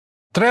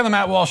Today on the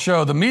Matt Walsh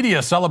Show, the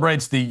media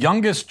celebrates the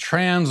youngest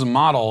trans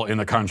model in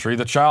the country.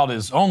 The child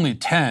is only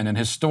 10, and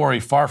his story,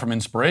 far from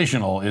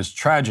inspirational, is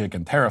tragic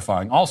and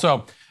terrifying.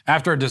 Also,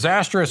 after a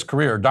disastrous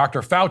career,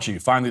 Dr.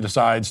 Fauci finally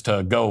decides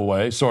to go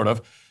away, sort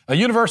of. A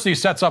university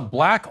sets up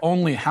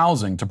black-only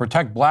housing to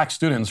protect black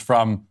students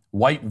from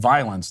white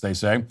violence, they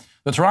say.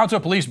 The Toronto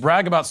police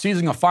brag about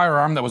seizing a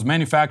firearm that was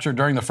manufactured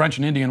during the French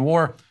and Indian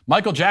War.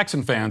 Michael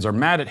Jackson fans are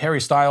mad at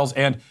Harry Styles.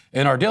 And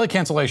in our daily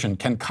cancellation,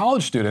 can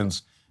college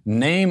students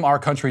name our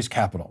country's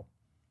capital?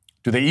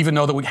 Do they even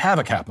know that we have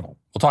a capital?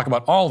 We'll talk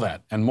about all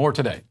that and more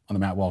today on The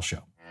Matt Walsh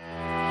Show.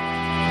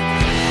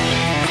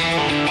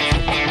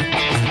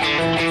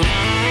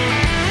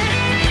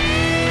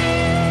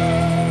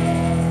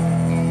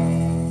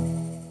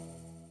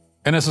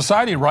 In a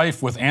society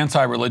rife with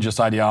anti-religious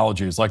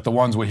ideologies like the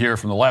ones we hear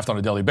from the left on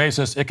a daily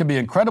basis, it can be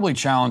incredibly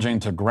challenging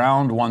to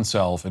ground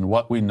oneself in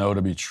what we know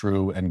to be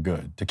true and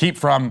good. To keep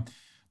from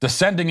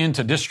descending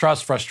into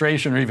distrust,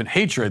 frustration, or even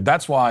hatred.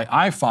 That's why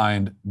I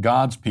find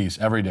God's peace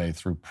every day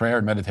through prayer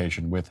and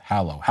meditation with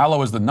Hallow.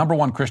 Hallow is the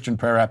 #1 Christian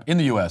prayer app in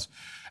the U.S.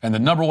 and the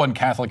 #1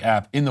 Catholic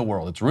app in the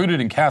world. It's rooted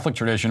in Catholic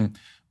tradition,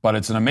 but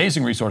it's an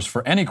amazing resource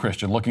for any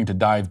Christian looking to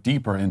dive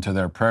deeper into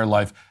their prayer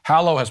life.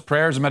 Hallow has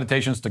prayers and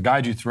meditations to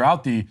guide you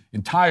throughout the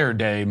entire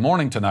day,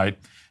 morning to night.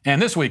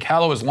 And this week,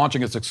 Hallow is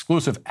launching its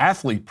exclusive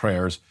athlete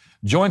prayers.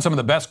 Join some of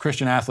the best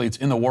Christian athletes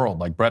in the world,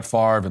 like Brett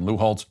Favre and Lou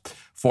Holtz,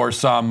 for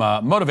some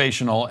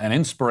motivational and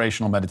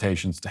inspirational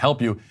meditations to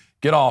help you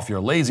get off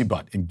your lazy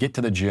butt and get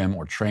to the gym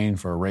or train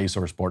for a race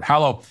or a sport.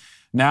 Hallow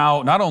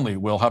now not only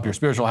will help your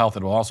spiritual health,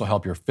 it will also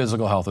help your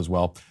physical health as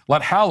well.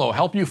 Let Hallow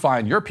help you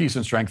find your peace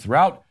and strength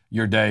throughout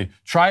your day.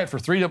 Try it for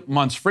 3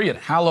 months free at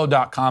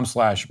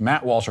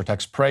hallow.com/Matt Walsh or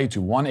text PRAY to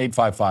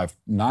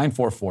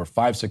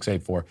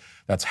 1-855-944-5684.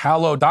 That's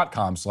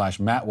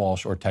hallow.com/Matt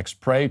Walsh or text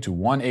PRAY to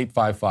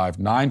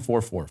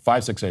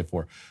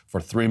 1-855-944-5684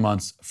 for 3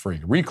 months free.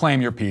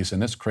 Reclaim your peace in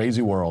this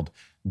crazy world.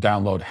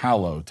 Download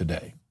Hallow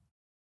today.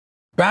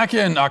 Back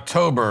in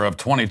October of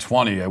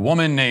 2020, a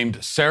woman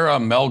named Sarah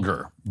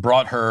Melger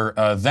brought her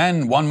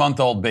then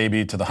 1-month-old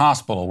baby to the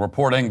hospital,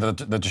 reporting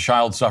that the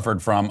child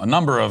suffered from a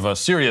number of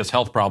serious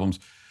health problems.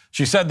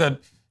 She said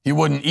that he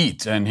wouldn't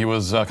eat and he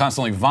was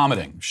constantly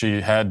vomiting. She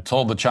had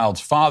told the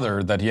child's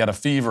father that he had a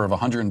fever of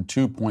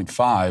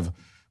 102.5,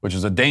 which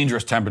is a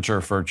dangerous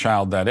temperature for a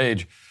child that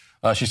age.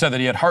 She said that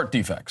he had heart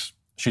defects.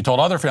 She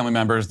told other family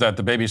members that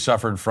the baby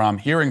suffered from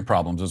hearing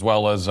problems as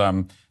well as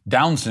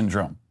Down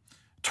syndrome.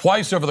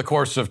 Twice over the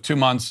course of 2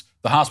 months,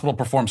 the hospital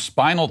performed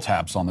spinal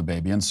taps on the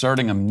baby,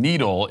 inserting a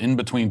needle in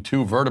between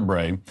 2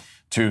 vertebrae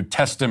to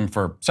test him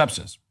for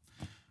sepsis.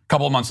 A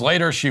couple of months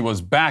later, she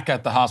was back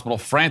at the hospital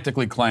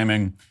frantically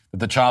claiming that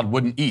the child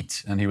wouldn't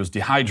eat and he was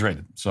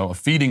dehydrated, so a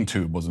feeding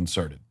tube was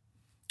inserted.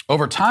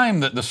 Over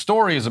time, the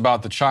stories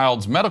about the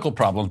child's medical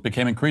problems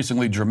became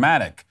increasingly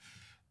dramatic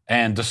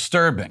and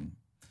disturbing,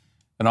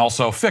 and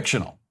also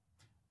fictional.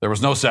 There was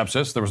no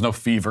sepsis, there was no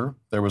fever,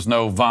 there was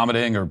no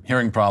vomiting or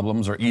hearing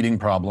problems or eating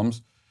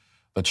problems.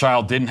 The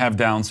child didn't have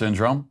Down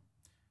syndrome.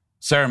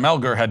 Sarah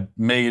Melger had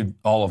made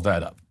all of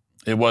that up.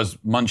 It was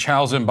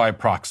Munchausen by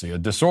proxy, a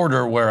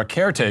disorder where a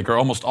caretaker,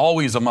 almost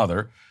always a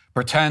mother,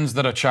 pretends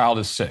that a child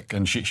is sick.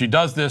 And she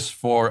does this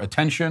for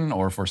attention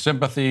or for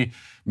sympathy,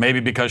 maybe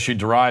because she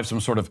derives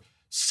some sort of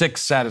sick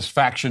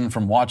satisfaction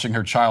from watching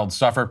her child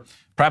suffer.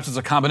 Perhaps it's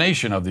a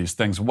combination of these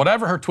things.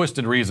 Whatever her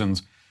twisted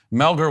reasons,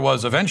 Melger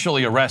was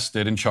eventually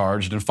arrested and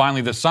charged, and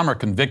finally this summer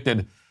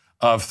convicted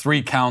of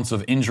 3 counts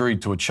of injury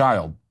to a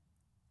child.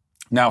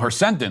 Now, her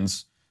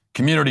sentence,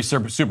 community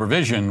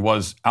supervision,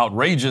 was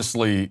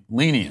outrageously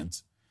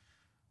lenient,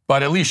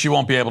 but at least she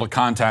won't be able to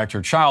contact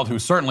her child, who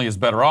certainly is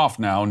better off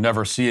now,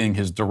 never seeing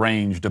his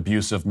deranged,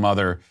 abusive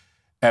mother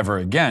ever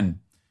again.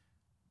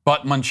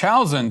 But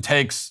Munchausen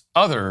takes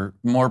other,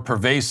 more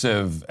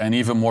pervasive and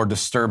even more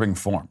disturbing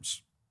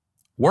forms.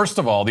 Worst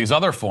of all, these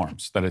other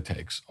forms that it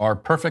takes are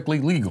perfectly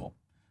legal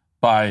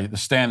by the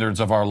standards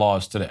of our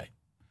laws today.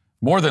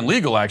 More than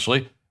legal,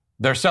 actually,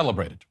 they're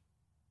celebrated.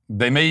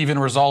 They may even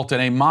result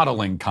in a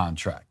modeling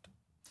contract.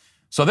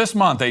 So this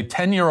month, a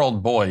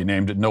 10-year-old boy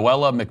named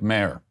Noella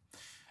McMahon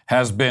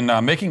has been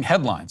making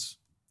headlines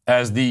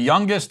as the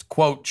youngest,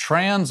 quote,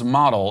 trans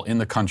model in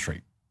the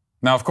country.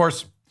 Now, of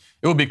course,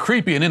 it would be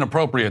creepy and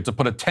inappropriate to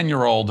put a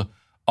 10-year-old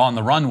on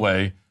the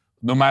runway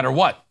no matter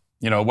what.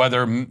 You know,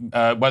 whether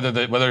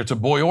it's a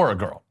boy or a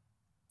girl.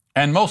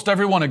 And most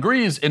everyone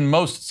agrees in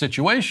most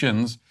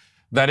situations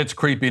that it's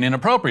creepy and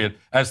inappropriate,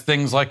 as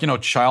things like,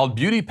 child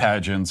beauty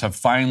pageants have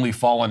finally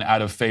fallen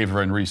out of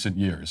favor in recent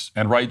years,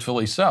 and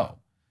rightfully so.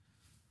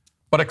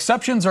 But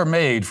exceptions are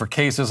made for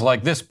cases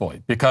like this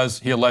boy, because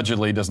he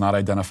allegedly does not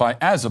identify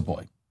as a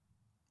boy.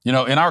 In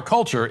our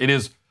culture, it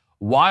is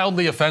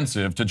wildly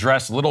offensive to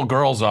dress little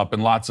girls up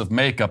in lots of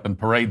makeup and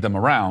parade them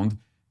around,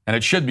 and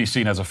it should be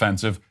seen as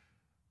offensive.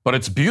 But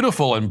it's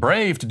beautiful and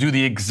brave to do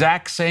the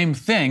exact same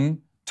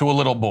thing to a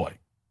little boy.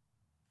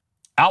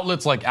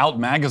 Outlets like Out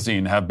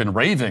Magazine have been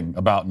raving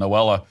about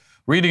Noella.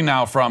 Reading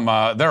now from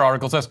their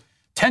article says,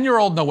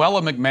 10-year-old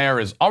Noella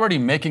McMayer is already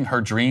making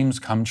her dreams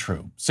come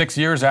true. 6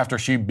 years after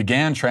she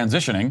began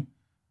transitioning,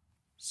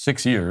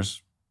 6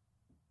 years,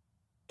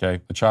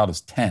 okay, the child is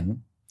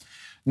 10,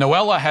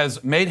 Noella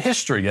has made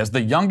history as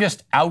the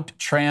youngest out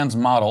trans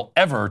model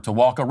ever to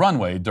walk a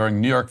runway during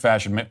New York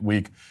Fashion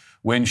Week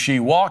when she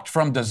walked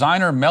from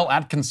designer Mel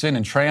Atkinson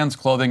and trans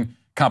clothing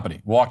company,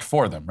 walked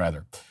for them,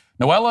 rather.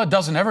 Noella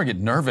doesn't ever get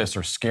nervous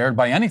or scared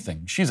by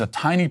anything. She's a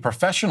tiny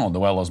professional,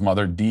 Noella's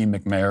mother, Dee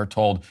McMayer,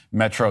 told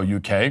Metro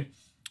UK.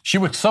 She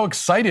was so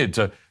excited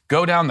to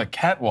go down the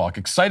catwalk,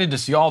 excited to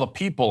see all the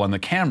people and the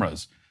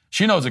cameras.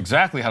 She knows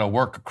exactly how to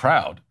work a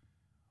crowd.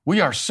 We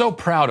are so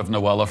proud of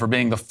Noella for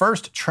being the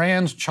first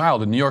trans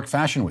child in New York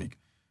Fashion Week.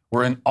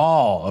 We're in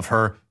awe of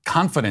her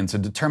confidence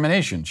and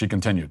determination, she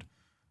continued.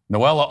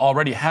 Noella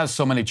already has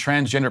so many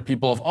transgender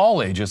people of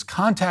all ages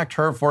contact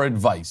her for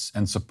advice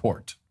and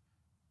support.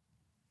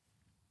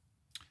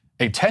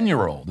 A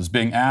 10-year-old is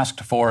being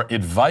asked for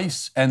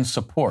advice and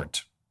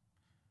support.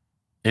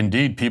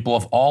 Indeed, people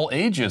of all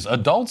ages,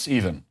 adults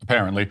even,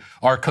 apparently,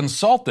 are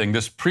consulting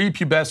this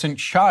prepubescent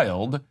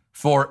child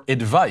for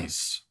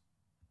advice.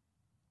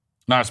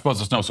 Now, I suppose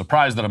it's no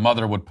surprise that a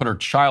mother would put her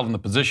child in the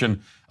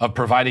position of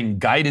providing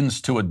guidance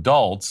to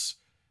adults,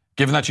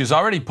 given that she's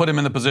already put him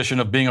in the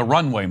position of being a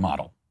runway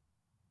model.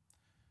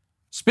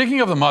 Speaking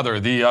of the mother,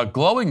 the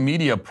glowing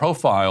media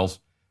profiles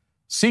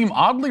seem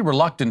oddly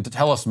reluctant to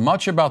tell us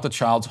much about the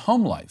child's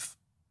home life.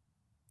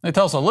 They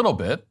tell us a little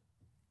bit,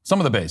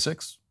 some of the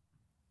basics,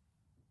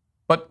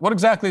 but what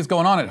exactly is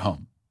going on at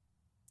home?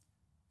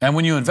 And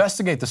when you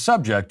investigate the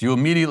subject, you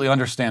immediately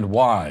understand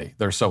why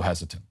they're so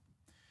hesitant.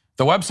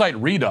 The website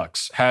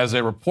Redux has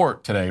a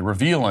report today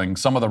revealing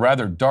some of the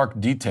rather dark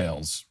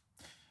details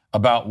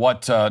about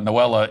what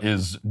Noella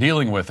is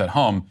dealing with at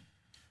home.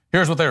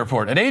 Here's what they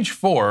report. At age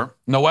 4,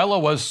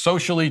 Noella was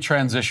socially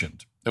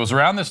transitioned. It was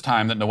around this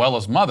time that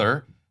Noella's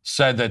mother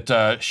said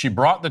that she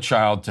brought the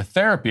child to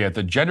therapy at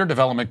the Gender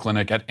Development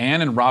Clinic at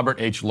Ann and Robert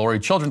H. Laurie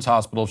Children's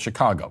Hospital of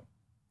Chicago.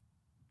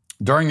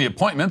 During the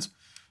appointment,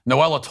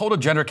 Noella told a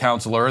gender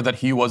counselor that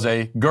he was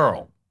a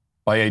girl.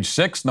 By age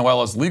 6,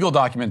 Noella's legal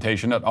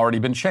documentation had already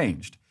been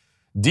changed.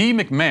 Dee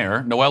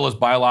McMayer, Noella's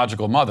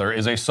biological mother,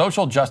 is a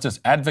social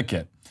justice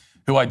advocate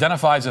who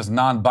identifies as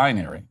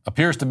non-binary,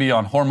 appears to be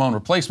on hormone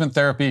replacement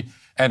therapy,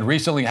 and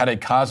recently had a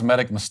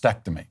cosmetic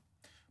mastectomy.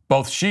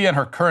 Both she and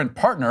her current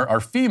partner are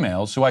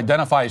females who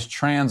identify as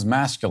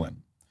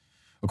trans-masculine.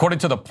 According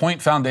to the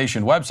Point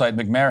Foundation website,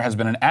 McMayer has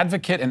been an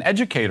advocate and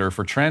educator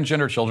for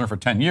transgender children for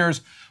 10 years,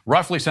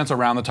 roughly since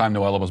around the time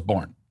Noella was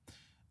born.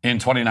 In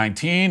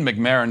 2019,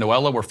 McMayer and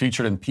Noella were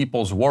featured in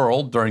People's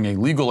World during a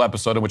legal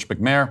episode in which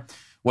McMayer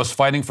was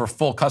fighting for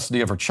full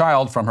custody of her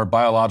child from her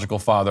biological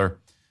father,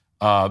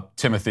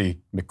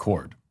 Timothy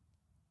McCord.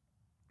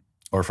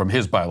 Or from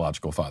his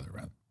biological father,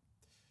 rather.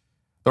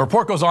 The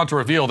report goes on to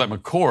reveal that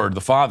McCord,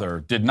 the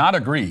father, did not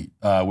agree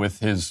with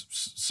his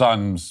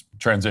son's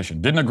transition,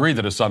 didn't agree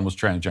that his son was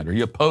transgender.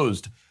 He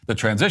opposed the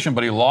transition,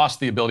 but he lost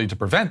the ability to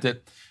prevent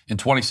it in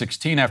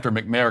 2016 after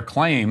McMayer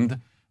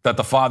claimed that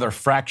the father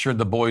fractured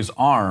the boy's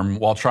arm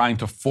while trying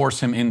to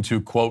force him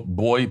into, quote,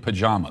 boy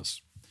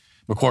pajamas.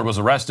 McCord was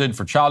arrested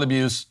for child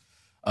abuse.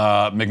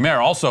 McMayer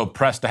also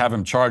pressed to have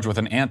him charged with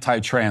an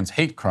anti-trans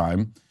hate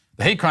crime.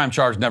 The hate crime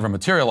charge never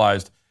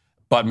materialized,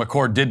 but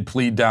McCord did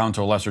plead down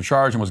to a lesser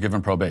charge and was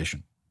given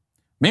probation.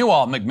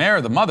 Meanwhile,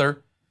 McMayer, the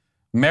mother,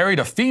 married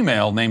a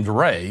female named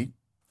Ray,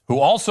 who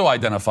also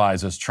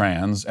identifies as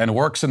trans and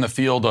works in the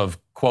field of,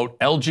 quote,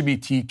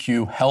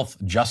 LGBTQ health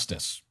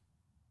justice.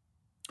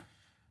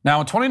 Now,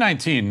 in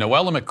 2019,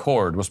 Noella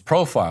McCord was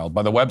profiled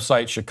by the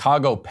website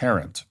Chicago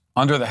Parent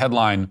under the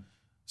headline,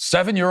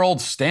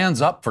 7-year-old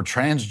stands up for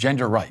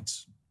transgender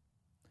rights.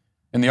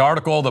 In the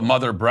article, the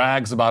mother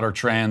brags about her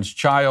trans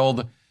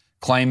child,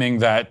 claiming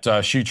that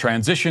she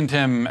transitioned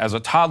him as a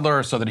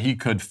toddler so that he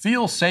could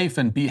feel safe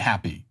and be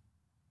happy.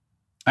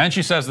 And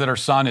she says that her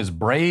son is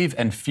brave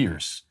and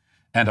fierce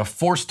and a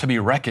force to be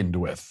reckoned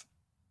with.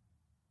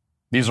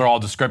 These are all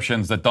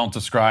descriptions that don't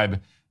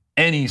describe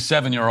any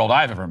 7-year-old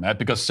I've ever met,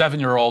 because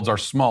 7-year-olds are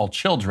small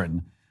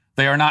children.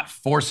 They are not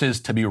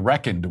forces to be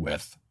reckoned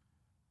with.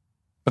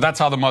 But that's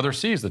how the mother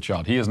sees the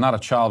child. He is not a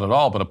child at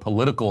all, but a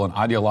political and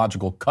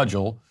ideological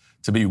cudgel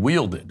to be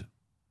wielded.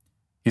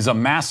 He's a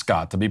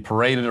mascot to be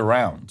paraded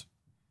around.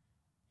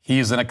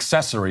 He's an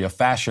accessory, a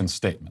fashion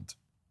statement.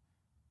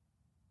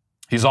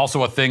 He's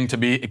also a thing to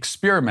be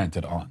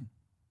experimented on.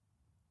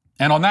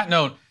 And on that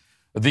note,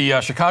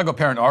 the Chicago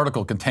Parent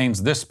article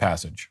contains this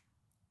passage.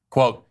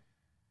 Quote,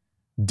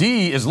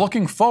 Dee is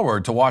looking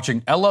forward to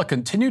watching Ella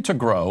continue to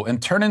grow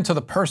and turn into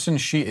the person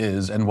she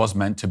is and was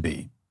meant to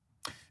be.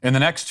 In the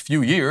next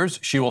few years,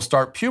 she will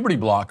start puberty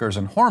blockers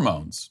and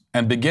hormones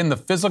and begin the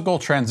physical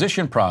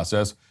transition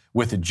process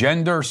with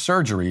gender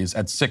surgeries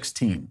at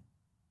 16.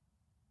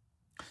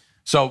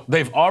 So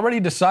they've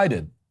already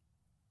decided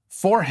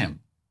for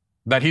him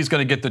that he's going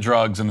to get the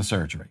drugs and the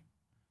surgery.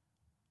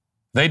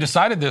 They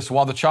decided this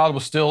while the child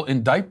was still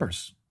in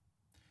diapers.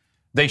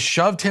 They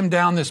shoved him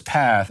down this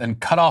path and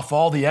cut off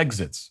all the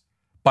exits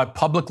by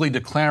publicly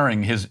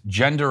declaring his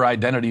gender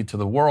identity to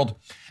the world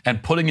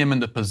and putting him in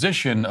the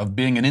position of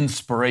being an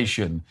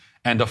inspiration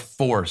and a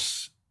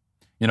force,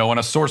 and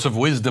a source of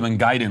wisdom and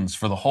guidance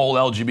for the whole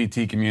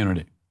LGBT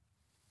community.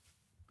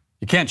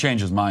 He can't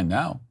change his mind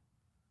now.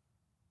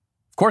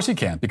 Of course he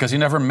can't, because he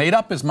never made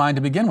up his mind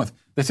to begin with.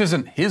 This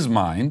isn't his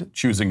mind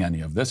choosing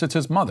any of this. It's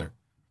his mother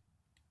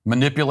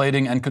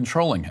manipulating and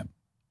controlling him.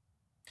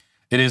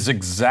 It is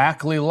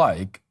exactly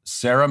like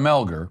Sarah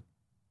Melger,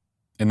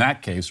 in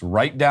that case,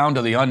 right down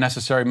to the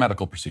unnecessary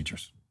medical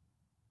procedures.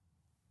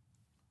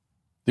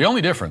 The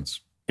only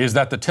difference is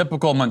that the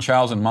typical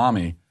Munchausen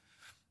mommy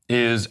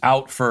is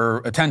out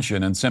for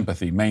attention and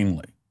sympathy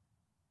mainly.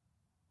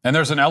 And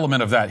there's an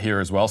element of that here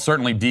as well.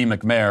 Certainly Dee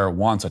McMahon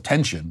wants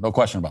attention, no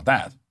question about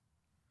that.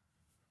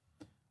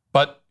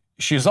 But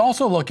she's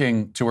also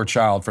looking to her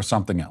child for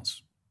something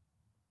else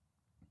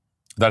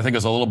that I think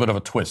is a little bit of a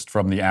twist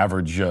from the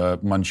average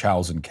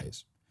Munchausen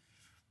case.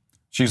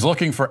 She's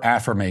looking for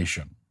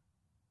affirmation.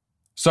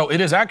 So it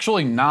is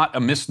actually not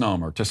a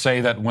misnomer to say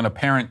that when a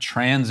parent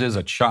transes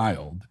a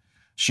child,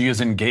 she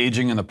is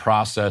engaging in the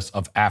process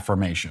of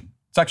affirmation.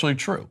 It's actually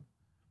true.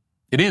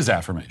 It is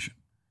affirmation.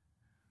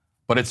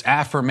 But it's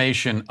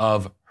affirmation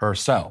of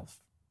herself,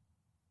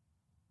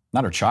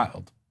 not her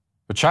child.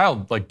 The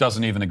child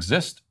doesn't even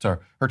exist to her.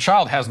 Her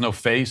child has no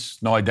face,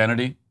 no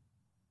identity.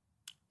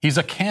 He's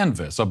a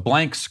canvas, a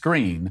blank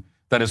screen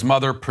that his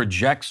mother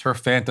projects her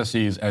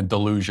fantasies and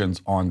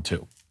delusions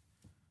onto.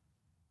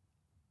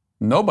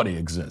 Nobody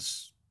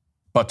exists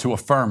but to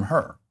affirm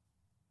her.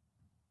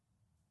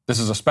 This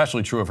is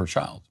especially true of her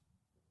child.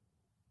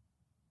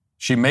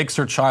 She makes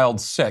her child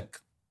sick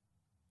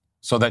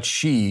so that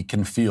she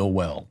can feel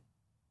well.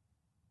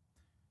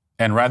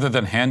 And rather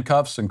than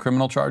handcuffs and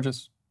criminal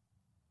charges,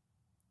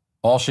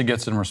 all she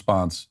gets in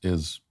response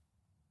is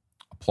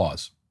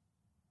applause.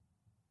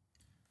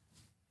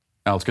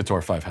 Now let's get to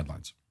our 5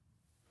 headlines.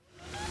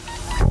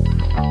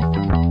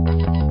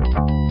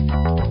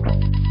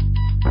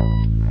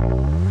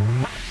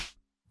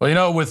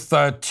 Well, with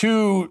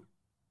 2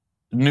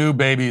 new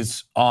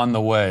babies on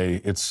the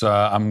way,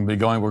 we're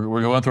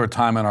going through a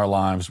time in our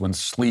lives when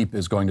sleep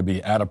is going to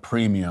be at a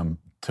premium,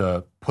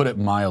 to put it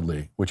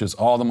mildly, which is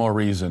all the more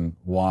reason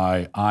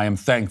why I am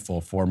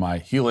thankful for my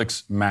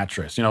Helix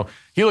mattress.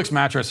 Helix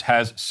mattress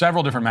has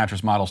several different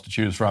mattress models to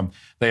choose from.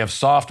 They have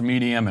soft,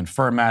 medium, and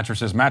firm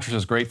mattresses. Mattress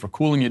is great for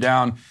cooling you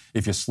down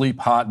if you sleep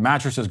hot.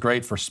 Mattress is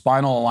great for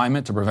spinal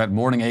alignment to prevent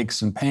morning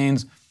aches and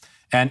pains.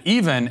 And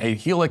even a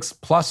Helix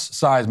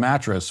plus-size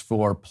mattress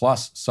for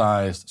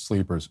plus-sized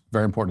sleepers.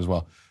 Very important as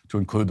well to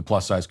include the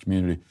plus-size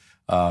community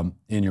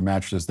in your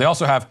mattresses. They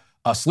also have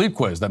a sleep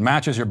quiz that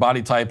matches your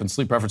body type and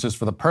sleep preferences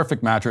for the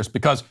perfect mattress,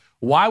 because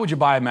why would you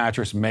buy a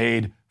mattress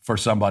made for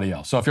somebody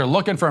else? So if you're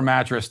looking for a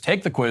mattress,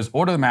 take the quiz,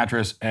 order the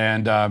mattress,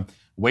 and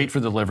wait for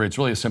delivery. It's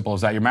really as simple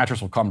as that. Your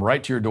mattress will come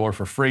right to your door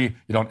for free.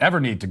 You don't ever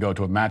need to go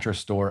to a mattress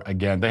store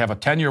again. They have a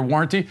 10-year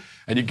warranty,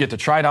 and you get to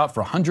try it out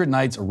for 100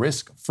 nights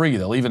risk-free.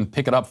 They'll even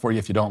pick it up for you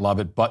if you don't love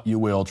it, but you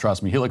will,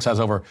 trust me. Helix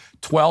has over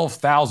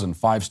 12,000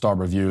 5-star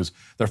reviews.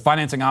 Their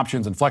financing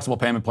options and flexible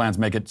payment plans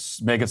make it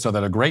so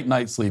that a great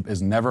night's sleep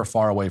is never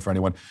far away for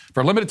anyone.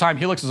 For a limited time,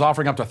 Helix is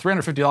offering up to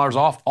 $350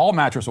 off all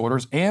mattress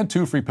orders and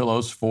 2 free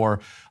pillows for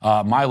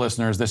my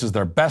listeners. This is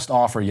their best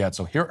offer yet,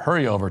 so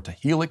hurry over to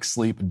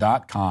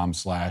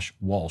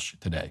helixsleep.com/Walsh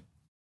today.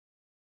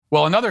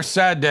 Well, another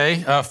sad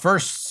day.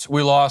 First,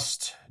 we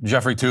lost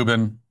Jeffrey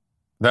Toobin,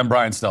 then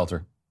Brian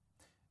Stelter,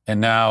 and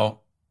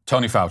now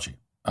Tony Fauci.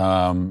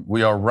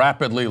 We are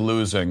rapidly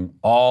losing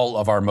all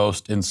of our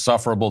most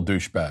insufferable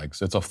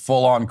douchebags. It's a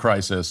full-on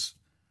crisis.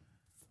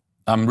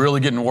 I'm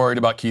really getting worried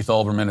about Keith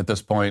Olbermann at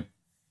this point.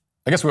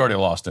 I guess we already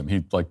lost him.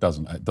 He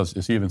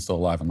is he even still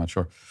alive? I'm not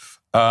sure.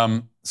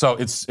 So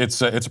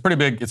it's a pretty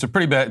big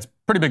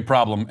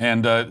problem.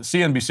 And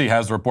CNBC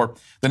has the report.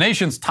 The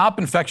nation's top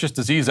infectious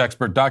disease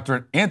expert,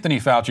 Dr. Anthony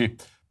Fauci,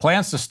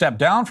 plans to step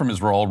down from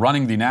his role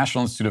running the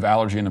National Institute of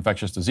Allergy and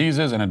Infectious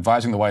Diseases and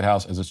advising the White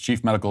House as its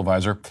chief medical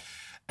advisor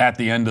at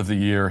the end of the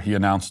year, he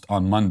announced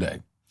on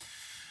Monday.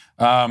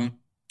 And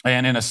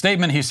in a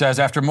statement, he says,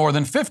 after more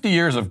than 50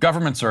 years of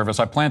government service,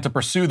 I plan to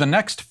pursue the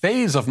next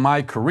phase of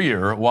my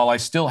career while I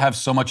still have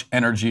so much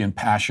energy and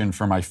passion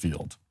for my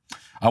field.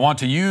 I want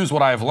to use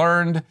what I have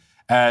learned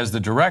as the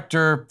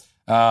director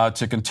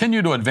to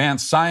continue to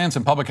advance science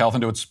and public health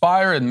and to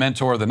inspire and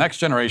mentor the next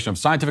generation of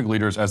scientific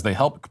leaders as they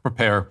help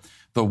prepare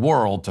the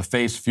world to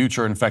face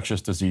future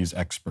infectious disease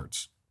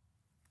experts.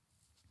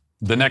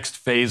 The next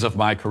phase of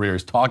my career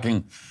is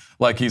talking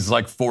like he's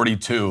like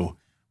 42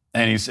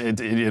 and he's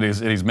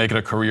making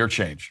a career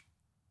change.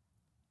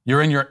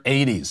 You're in your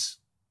 80s.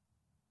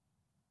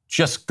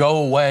 Just go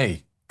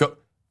away.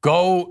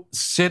 Go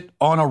sit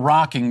on a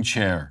rocking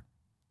chair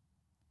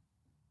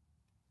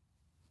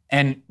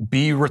and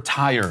be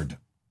retired.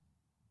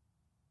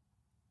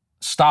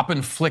 Stop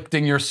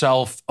inflicting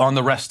yourself on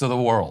the rest of the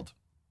world.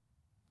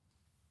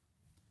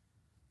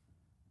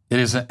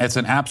 It's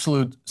an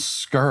absolute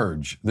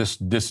scourge,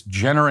 this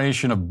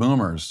generation of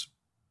boomers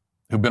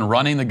who've been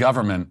running the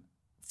government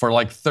for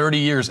like 30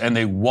 years, and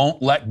they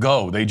won't let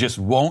go. They just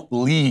won't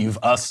leave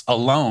us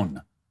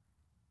alone.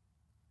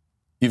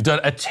 You've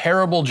done a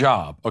terrible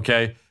job,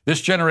 okay?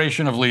 This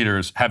generation of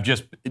leaders have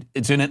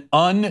it's in an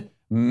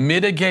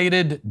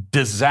unmitigated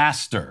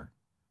disaster.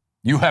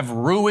 You have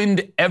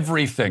ruined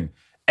everything.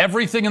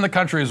 Everything in the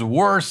country is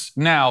worse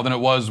now than it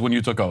was when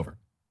you took over.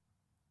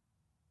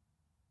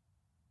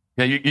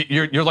 Yeah,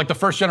 you're like the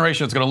first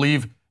generation that's going to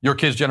leave your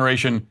kids'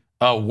 generation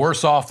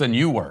worse off than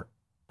you were,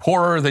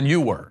 poorer than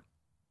you were.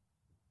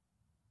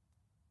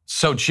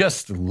 So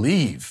just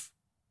leave,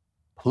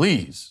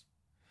 please.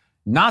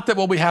 Not that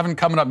what we have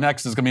coming up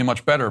next is going to be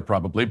much better,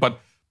 probably, but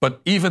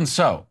even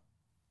so.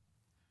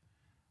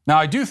 Now,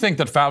 I do think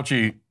that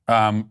Fauci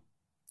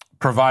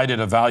provided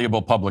a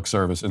valuable public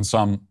service in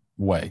some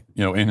way,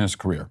 in his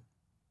career.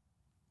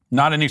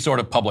 Not any sort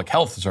of public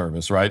health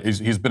service, right?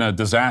 He's been a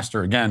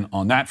disaster, again,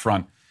 on that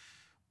front.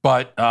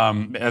 But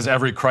as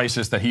every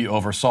crisis that he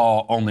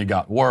oversaw only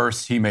got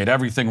worse, he made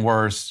everything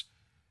worse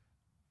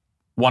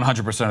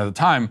 100% of the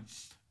time.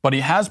 But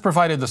he has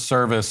provided the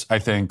service, I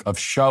think, of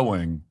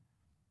showing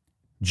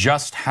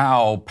just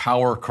how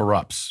power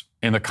corrupts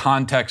in the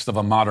context of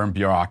a modern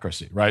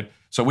bureaucracy, right?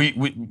 So we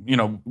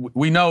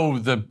know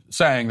the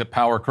saying that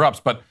power corrupts,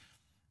 but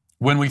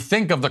when we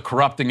think of the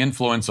corrupting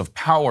influence of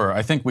power,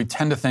 I think we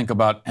tend to think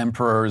about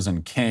emperors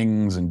and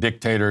kings and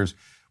dictators.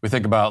 We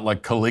think about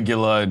like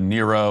Caligula and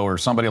Nero or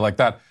somebody like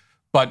that.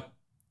 But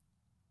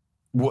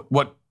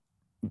what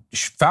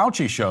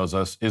Fauci shows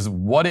us is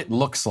what it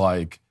looks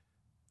like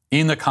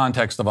in the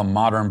context of a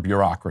modern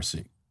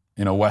bureaucracy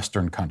in a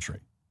Western country.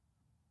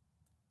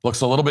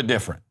 Looks a little bit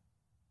different.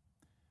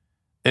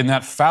 In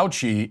that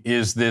Fauci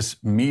is this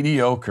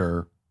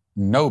mediocre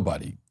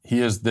nobody. He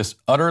is this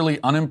utterly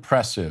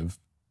unimpressive,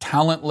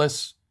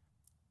 talentless,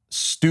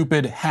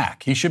 stupid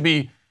hack. He should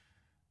be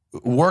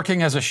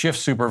working as a shift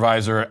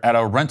supervisor at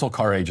a rental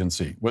car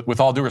agency. With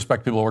all due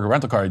respect, people who work at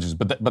rental car agencies,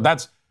 but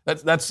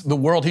that's the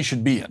world he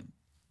should be in.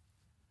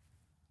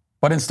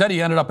 But instead,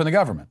 he ended up in the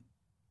government.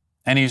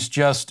 And he's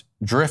just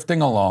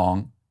drifting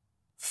along,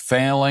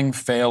 failing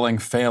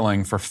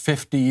for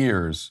 50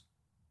 years,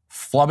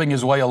 flubbing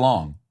his way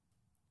along,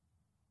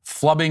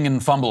 flubbing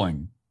and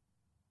fumbling.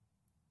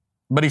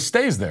 But he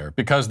stays there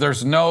because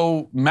there's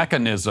no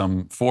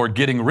mechanism for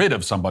getting rid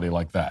of somebody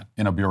like that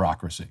in a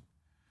bureaucracy.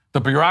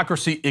 The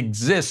bureaucracy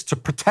exists to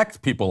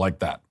protect people like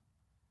that.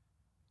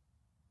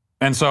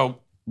 And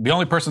so the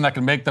only person that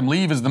can make them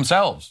leave is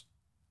themselves.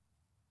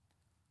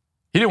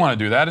 He didn't want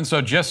to do that, and so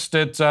just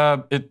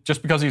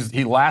because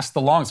he lasts the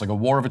longest, like a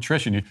war of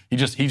attrition. He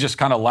just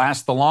kind of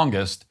lasts the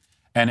longest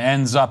and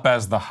ends up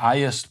as the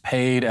highest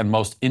paid and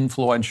most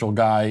influential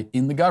guy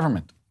in the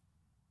government,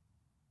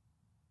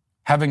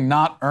 having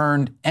not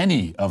earned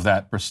any of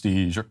that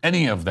prestige or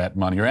any of that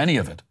money or any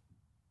of it.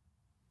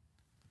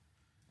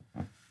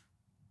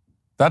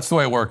 That's the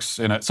way it works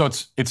in it. So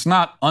it's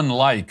not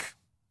unlike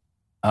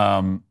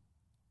the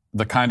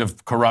kind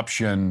of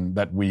corruption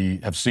that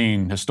we have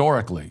seen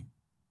historically.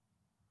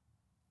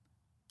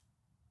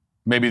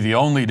 Maybe the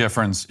only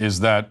difference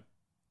is that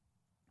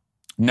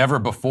never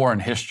before in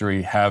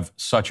history have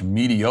such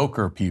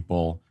mediocre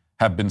people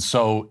have been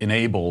so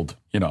enabled,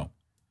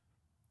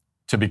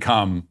 to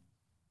become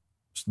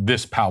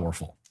this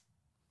powerful.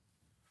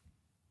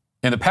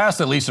 In the past,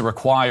 at least, it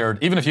required,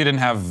 even if you didn't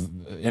have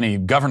any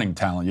governing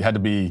talent, you had to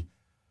be,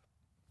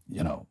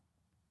 you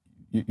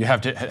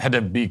had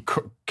to be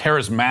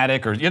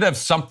charismatic, or you had to have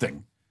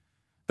something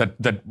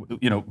that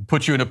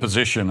puts you in a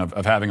position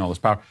of having all this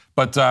power.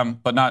 But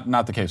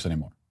not the case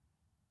anymore.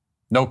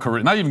 No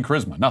not even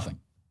charisma, nothing.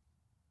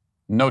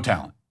 No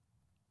talent.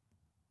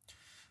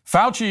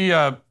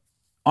 Fauci,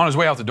 on his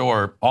way out the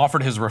door,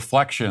 offered his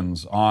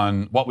reflections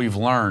on what we've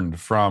learned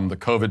from the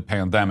COVID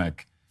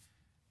pandemic.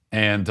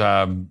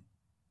 And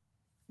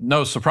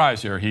no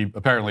surprise here, he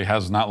apparently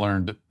has not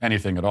learned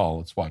anything at all.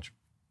 Let's watch.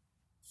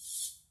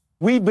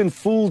 We've been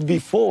fooled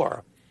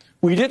before.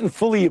 We didn't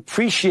fully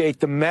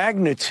appreciate the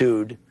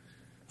magnitude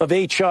of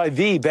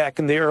HIV back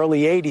in the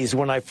early 80s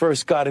when I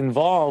first got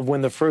involved,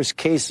 when the first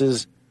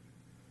cases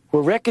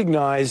were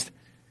recognized.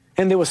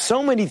 And there were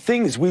so many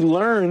things we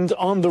learned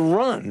on the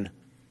run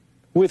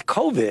with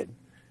COVID.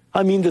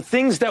 I mean, the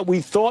things that we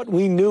thought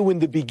we knew in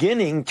the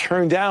beginning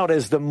turned out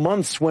as the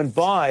months went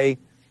by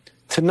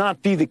to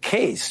not be the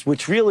case,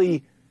 which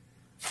really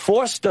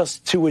forced us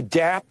to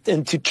adapt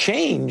and to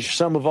change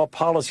some of our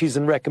policies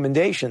and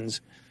recommendations.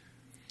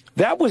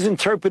 That was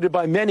interpreted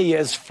by many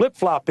as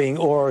flip-flopping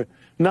or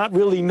not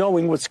really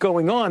knowing what's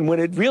going on, when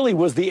it really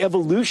was the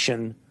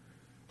evolution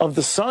of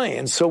the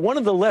science. So one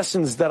of the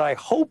lessons that I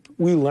hope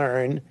we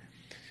learn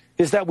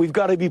is that we've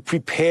got to be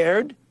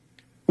prepared,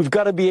 we've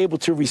got to be able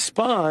to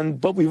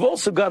respond, but we've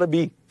also got to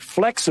be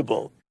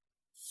flexible.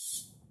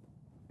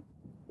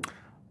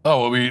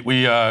 Oh, well,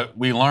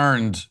 we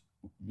learned,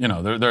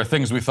 there are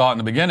things we thought in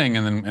the beginning,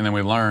 and then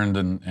we learned,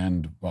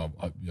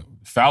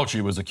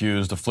 Fauci was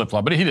accused of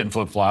flip-flop, but he didn't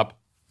flip-flop.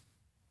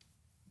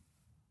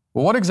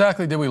 Well, what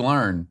exactly did we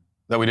learn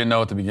that we didn't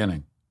know at the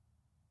beginning?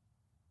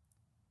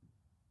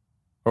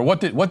 Or what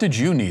did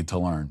you need to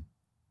learn?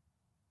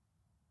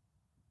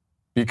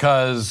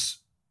 because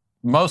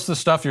most of the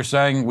stuff you're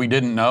saying we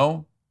didn't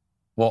know,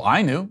 well,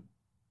 I knew.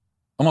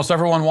 Almost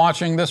everyone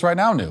watching this right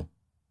now knew.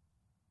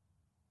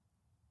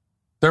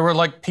 There were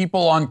like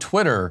people on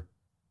Twitter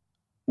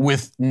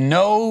with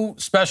no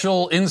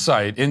special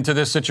insight into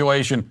this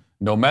situation,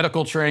 no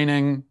medical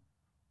training,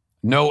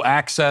 no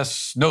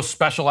access, no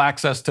special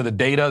access to the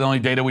data. The only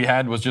data we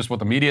had was just what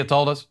the media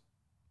told us.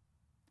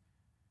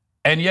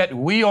 And yet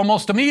we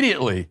almost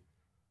immediately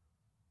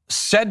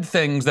said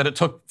things that it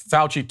took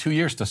Fauci 2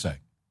 years to say.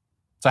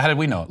 So how did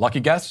we know it? Lucky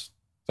guess? Is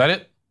that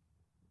it?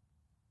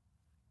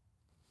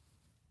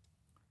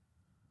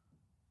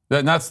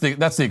 That's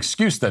the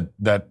excuse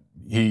that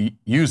he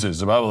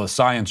uses about, well, the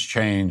science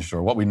changed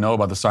or what we know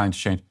about the science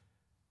changed.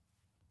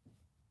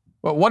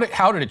 Well,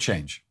 how did it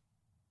change?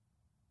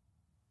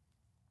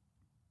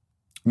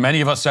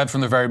 Many of us said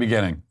from the very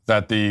beginning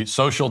that the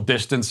social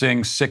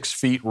distancing 6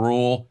 feet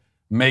rule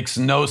makes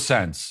no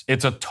sense.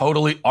 It's a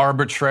totally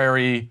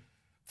arbitrary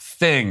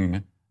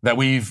thing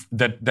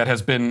that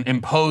has been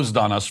imposed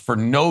on us for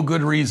no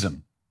good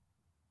reason.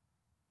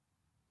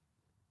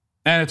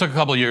 And it took a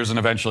couple of years, and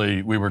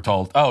eventually we were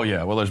told, "Oh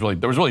yeah, well,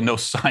 there was really no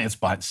science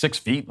behind 6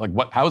 feet. Like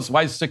what?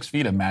 Why is 6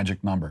 feet a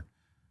magic number?"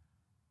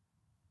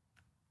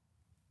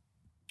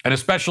 And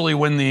especially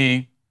when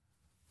the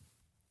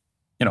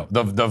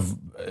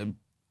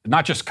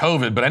not just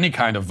COVID, but any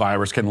kind of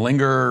virus can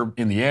linger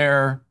in the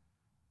air.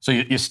 So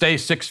you stay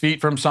 6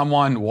 feet from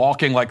someone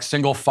walking like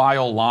single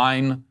file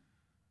line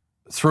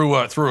through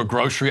a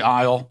grocery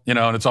aisle,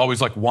 and it's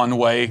always like one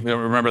way.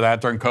 Remember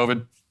that during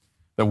COVID?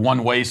 The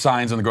one-way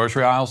signs in the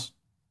grocery aisles?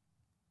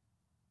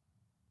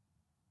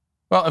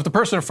 Well, if the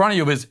person in front of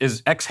you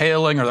is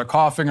exhaling or they're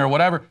coughing or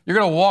whatever, you're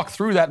going to walk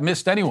through that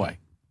mist anyway.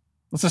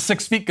 What's the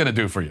 6 feet going to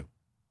do for you?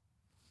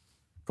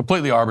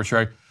 Completely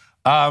arbitrary.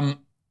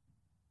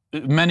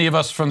 Many of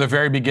us from the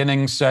very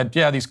beginning said,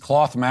 yeah, these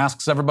cloth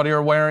masks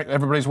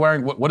everybody's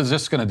wearing, what is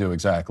this going to do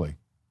exactly?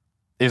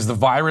 Is the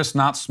virus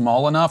not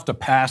small enough to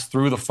pass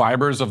through the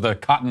fibers of the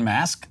cotton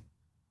mask?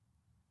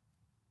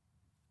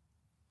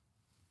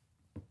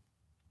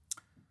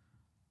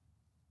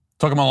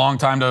 Took him a long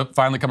time to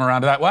finally come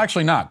around to that. Well,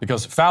 actually not,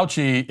 because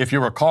Fauci, if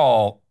you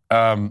recall,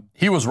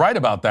 he was right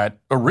about that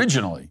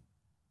originally.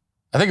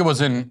 I think it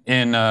was in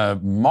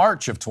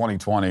March of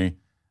 2020.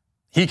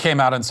 He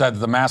came out and said that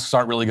the masks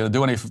aren't really going to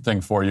do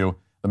anything for you.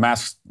 The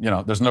masks,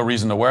 there's no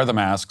reason to wear the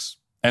masks.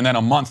 And then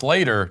a month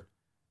later,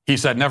 he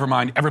said, never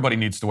mind, everybody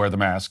needs to wear the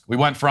mask. We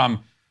went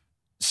from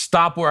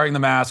stop wearing the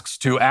masks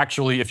to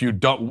actually,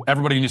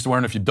 everybody needs to wear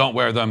them. If you don't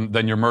wear them,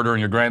 then you're murdering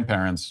your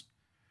grandparents.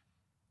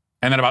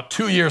 And then about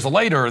 2 years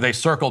later, they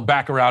circled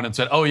back around and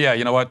said, oh yeah,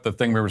 you know what? The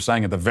thing we were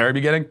saying at the very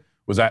beginning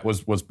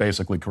was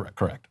basically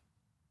correct.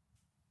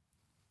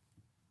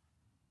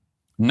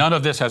 None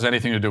of this has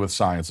anything to do with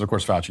science. Of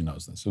course, Fauci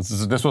knows this.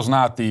 This was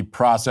not the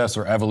process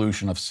or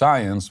evolution of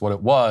science. What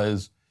it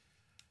was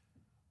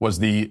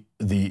the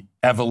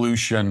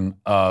evolution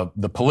of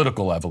the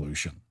political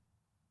evolution.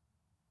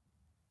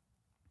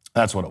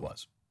 That's what it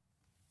was.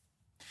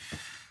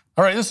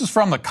 All right, this is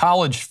from the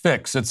College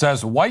Fix. It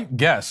says, white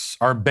guests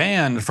are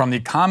banned from the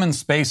common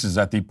spaces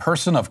at the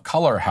Person of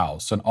Color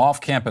House, an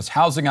off-campus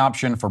housing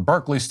option for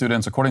Berkeley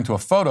students, according to a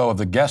photo of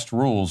the guest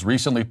rules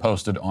recently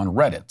posted on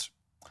Reddit.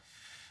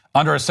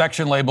 Under a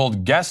section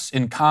labeled Guests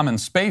in Common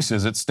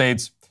Spaces, it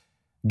states,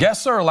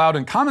 guests are allowed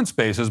in common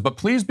spaces, but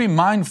please be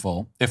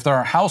mindful if there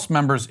are house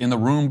members in the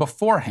room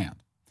beforehand.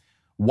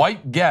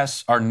 White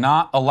guests are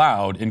not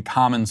allowed in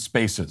common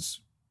spaces.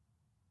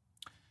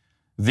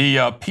 The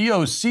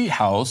POC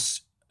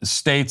house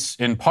states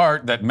in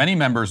part that many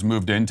members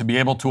moved in to be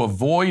able to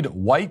avoid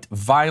white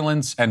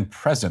violence and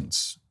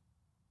presence.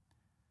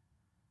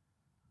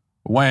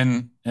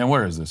 And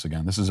where is this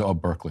again? This is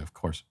Berkeley, of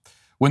course.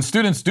 When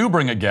students do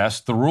bring a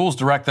guest, the rules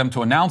direct them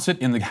to announce it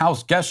in the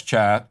house guest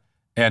chat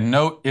and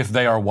note if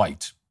they are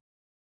white.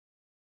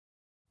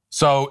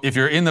 So if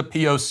you're in the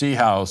POC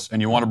house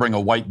and you want to bring a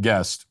white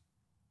guest,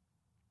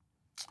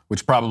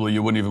 which probably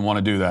you wouldn't even want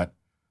to do that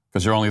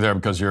because you're only there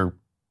because you're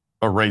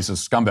a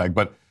racist scumbag.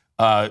 But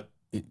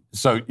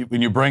so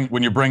when you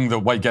bring the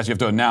white guest, you have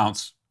to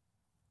announce,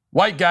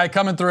 white guy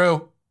coming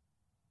through.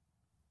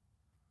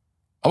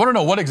 I want to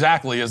know what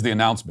exactly is the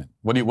announcement.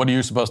 What are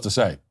you supposed to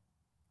say?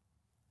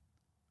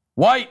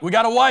 White, we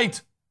got a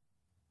white.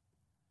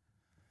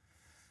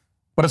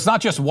 But it's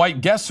not just white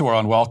guests who are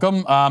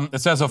unwelcome.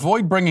 It says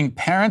avoid bringing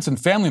parents and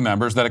family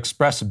members that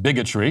express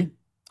bigotry.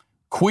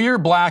 Queer,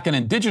 black, and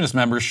indigenous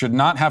members should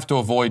not have to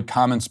avoid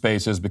common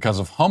spaces because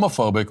of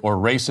homophobic or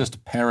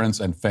racist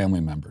parents and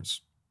family members.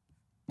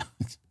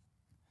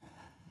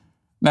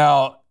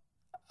 Now,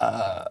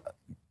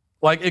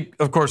 it,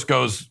 of course,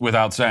 goes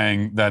without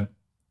saying that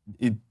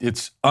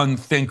it's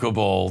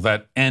unthinkable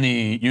that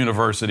any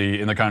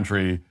university in the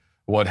country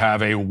would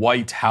have a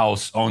White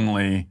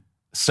House-only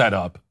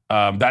setup.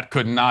 That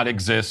could not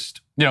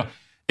exist.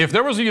 If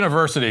there was a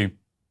university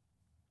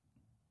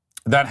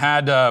that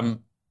had...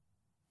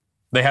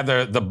 They had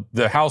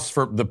the house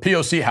for the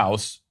POC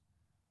house,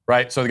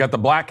 right? So they got the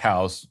black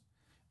house,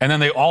 and then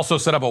they also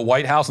set up a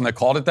white house, and they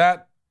called it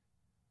that.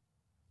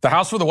 The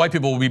house for the white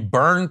people will be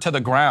burned to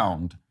the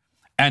ground,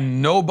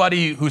 and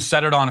nobody who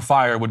set it on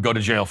fire would go to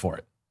jail for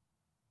it.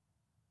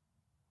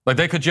 Like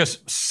they could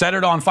just set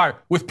it on fire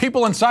with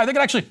people inside. They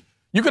could actually,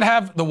 you could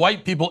have the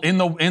white people in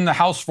the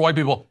house for white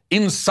people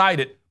inside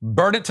it,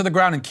 burn it to the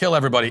ground and kill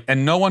everybody,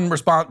 and no one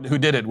who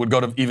did it would go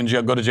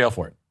to jail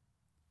for it.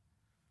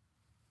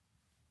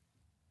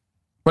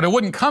 But it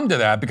wouldn't come to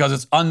that because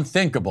it's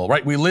unthinkable,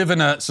 right? We live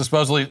in a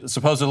supposedly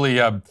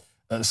systemically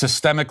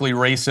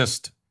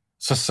racist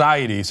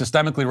society,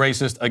 systemically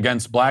racist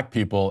against black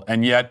people,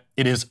 and yet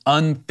it is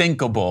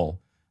unthinkable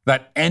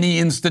that any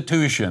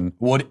institution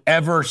would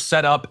ever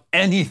set up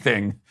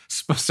anything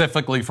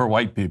specifically for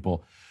white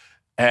people.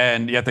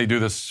 And yet they do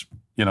this,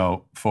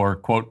 for,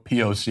 quote,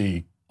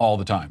 POC all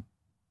the time.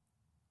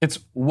 It's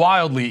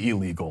wildly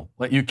illegal.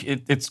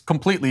 It's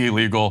completely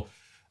illegal.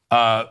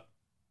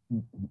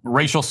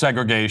 Racial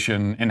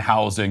segregation in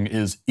housing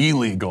is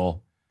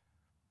illegal.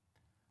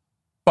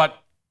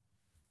 But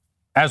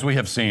as we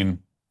have seen,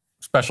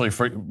 especially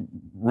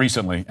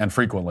recently and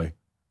frequently,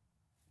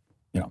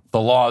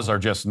 the laws are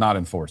just not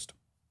enforced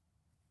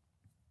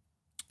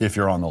if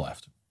you're on the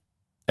left.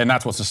 And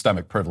that's what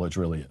systemic privilege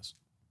really is.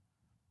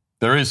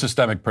 There is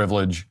systemic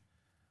privilege.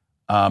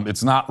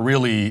 It's not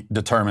really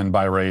determined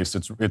by race.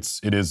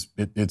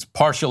 It's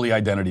partially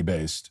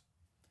identity-based.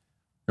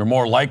 You're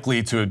more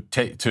likely to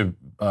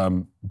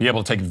be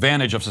able to take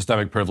advantage of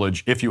systemic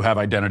privilege if you have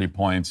identity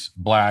points,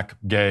 black,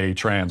 gay,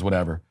 trans,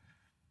 whatever.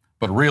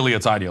 But really,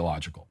 it's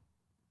ideological,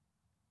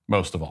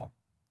 most of all.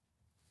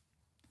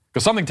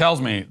 Because something tells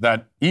me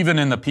that even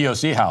in the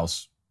POC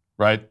house,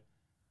 right,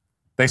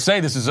 they say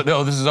this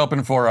is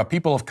open for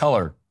people of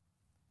color.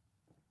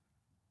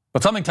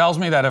 But something tells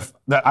me that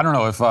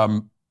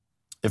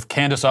if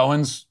Candace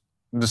Owens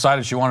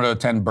decided she wanted to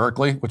attend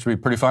Berkeley, which would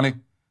be pretty funny,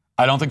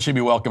 I don't think she'd be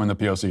welcome in the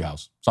POC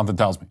house. Something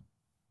tells me.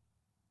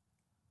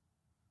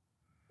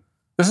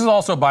 This is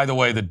also, by the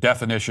way, the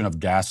definition of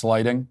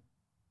gaslighting.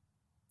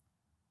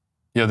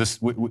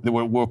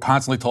 We're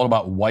constantly told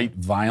about white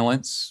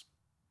violence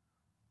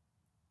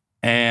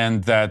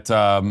and that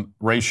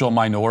racial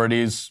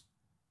minorities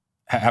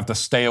have to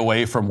stay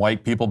away from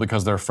white people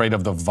because they're afraid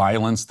of the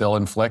violence they'll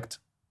inflict.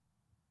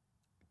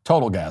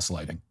 Total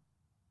gaslighting.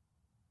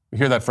 We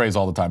hear that phrase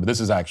all the time, but this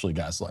is actually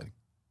gaslighting.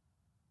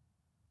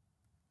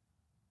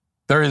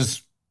 There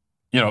is,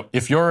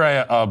 if you're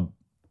a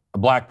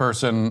black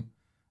person,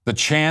 the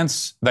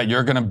chance that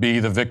you're going to be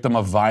the victim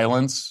of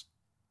violence,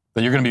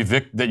 that you're going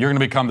to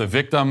become the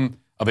victim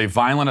of a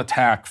violent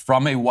attack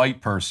from a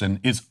white person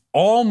is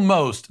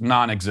almost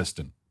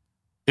non-existent.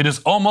 It is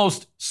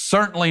almost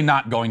certainly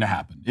not going to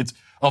happen. It's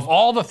of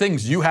all the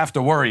things you have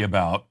to worry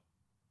about,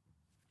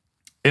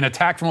 an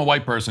attack from a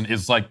white person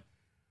is I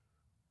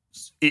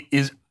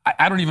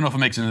don't even know if it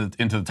makes it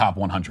into the top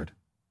 100.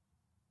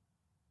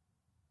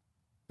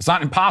 It's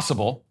not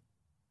impossible,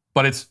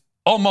 but it's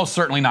almost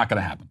certainly not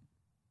going to happen.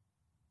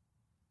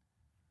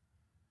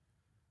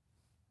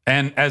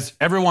 And as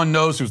everyone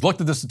knows who's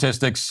looked at the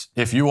statistics,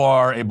 if you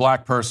are a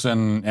black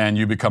person and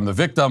you become the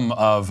victim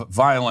of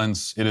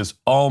violence, it is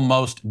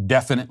almost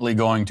definitely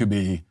going to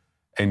be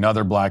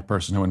another black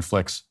person who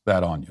inflicts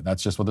that on you.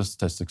 That's just what the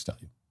statistics tell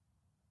you.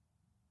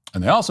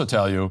 And they also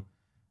tell you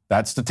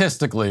that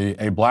statistically,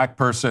 a black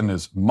person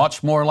is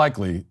much more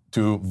likely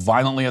to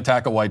violently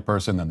attack a white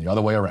person than the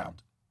other way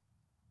around.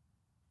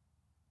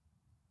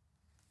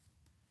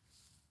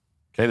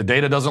 Okay, the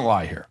data doesn't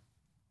lie here.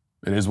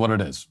 It is what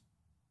it is.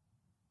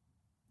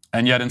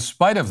 And yet, in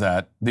spite of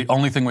that, the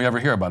only thing we ever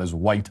hear about is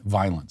white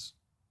violence.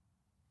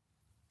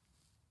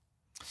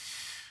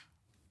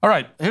 All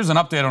right, here's an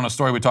update on a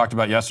story we talked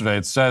about yesterday.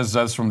 It says,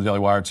 this is from the Daily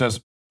Wire, it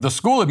says, the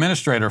school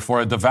administrator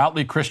for a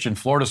devoutly Christian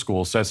Florida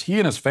school says he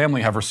and his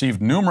family have received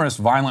numerous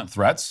violent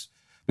threats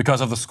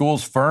because of the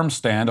school's firm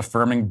stand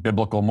affirming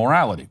biblical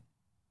morality.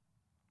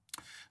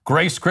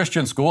 Grace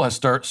Christian School has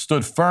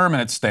stood firm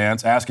in its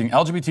stance, asking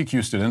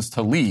LGBTQ students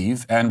to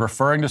leave and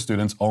referring to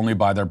students only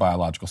by their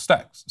biological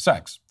sex.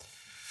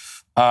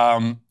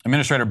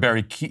 Administrator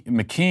Barry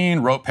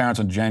McKean wrote parents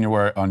on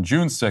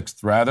June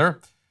 6th,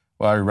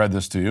 well, I read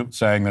this to you,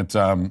 saying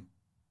that,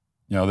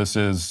 this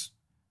is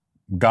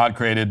God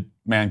created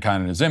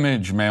mankind in his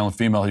image, male and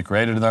female, he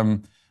created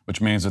them,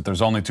 which means that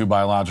there's only two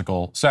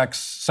biological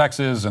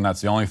sexes, and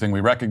that's the only thing we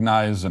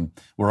recognize, and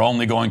we're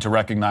only going to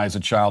recognize a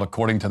child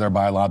according to their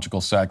biological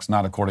sex,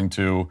 not according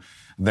to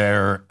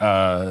their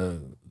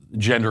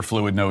gender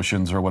fluid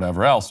notions or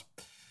whatever else.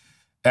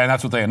 And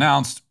that's what they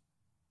announced.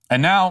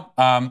 And now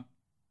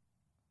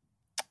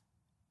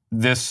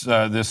this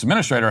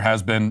administrator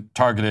has been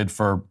targeted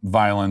for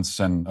violence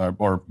and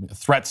or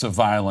threats of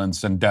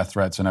violence and death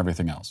threats and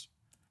everything else,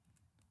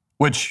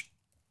 which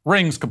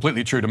rings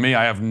completely true to me.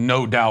 I have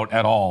no doubt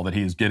at all that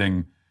he is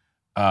getting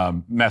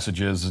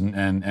messages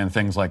and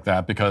things like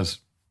that because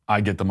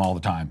I get them all the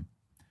time.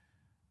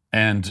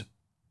 And,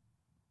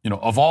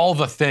 of all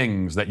the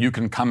things that you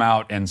can come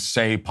out and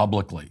say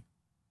publicly,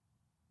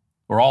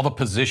 or all the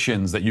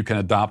positions that you can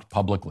adopt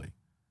publicly,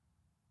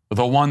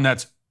 the one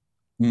that's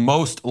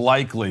most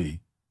likely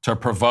to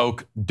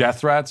provoke death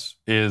threats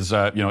is,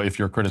 if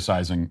you're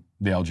criticizing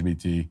the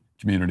LGBT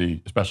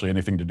community, especially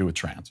anything to do with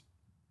trans.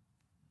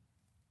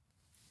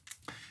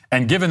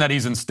 And given that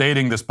he's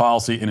instating this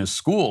policy in his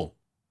school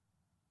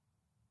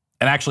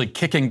and actually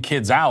kicking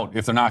kids out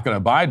if they're not going to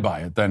abide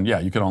by it, then yeah,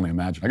 you can only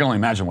imagine. I can only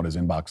imagine what his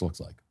inbox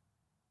looks like.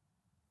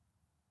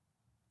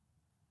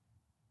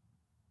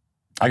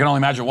 I can only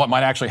imagine what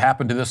might actually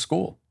happen to this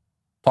school.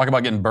 Talk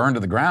about getting burned to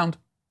the ground.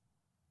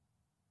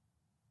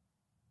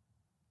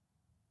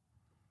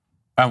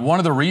 And one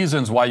of the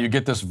reasons why you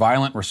get this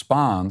violent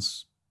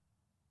response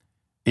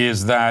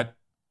is that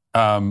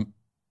the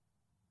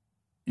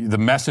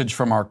message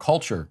from our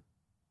culture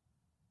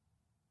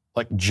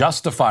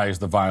justifies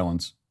the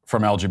violence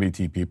from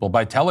LGBT people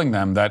by telling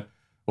them that,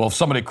 well, if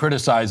somebody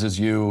criticizes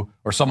you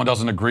or someone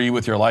doesn't agree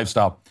with your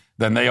lifestyle,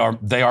 then they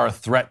are a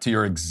threat to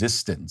your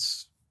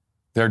existence.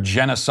 They're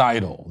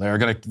genocidal.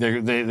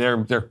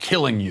 They're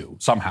killing you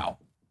somehow.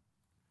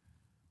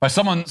 By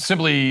someone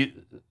simply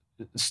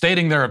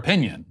stating their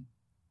opinion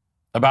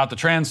about the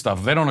trans stuff,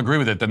 if they don't agree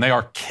with it, then they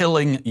are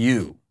killing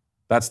you.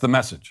 That's the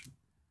message.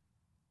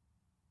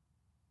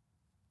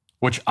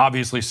 Which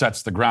obviously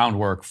sets the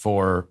groundwork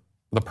for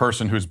the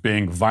person who's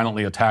being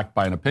violently attacked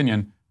by an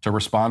opinion to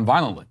respond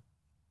violently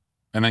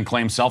and then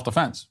claim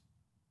self-defense.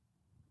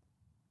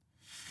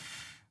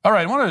 All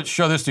right, I want to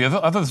show this to you. I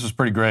thought this was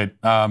pretty great.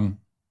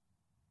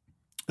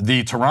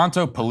 The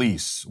Toronto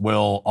police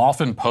will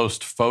often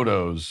post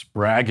photos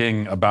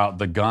bragging about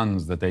the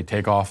guns that they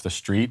take off the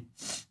street,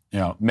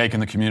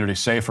 making the community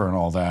safer and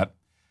all that.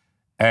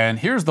 And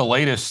here's the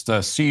latest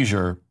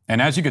seizure.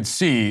 And as you can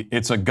see,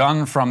 it's a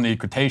gun from the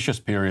Cretaceous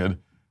period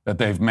that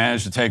they've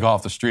managed to take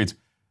off the streets.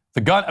 The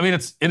gun,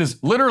 it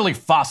is literally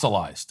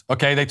fossilized,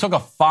 okay? They took a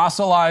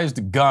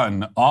fossilized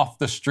gun off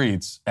the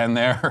streets and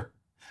they're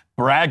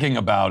bragging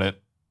about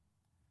it.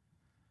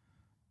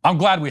 I'm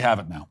glad we have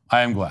it now.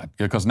 I am glad,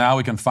 because now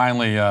we can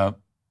finally,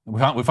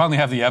 we finally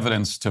have the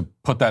evidence to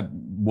put that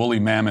woolly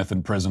mammoth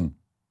in prison.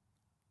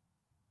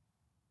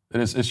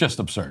 It's just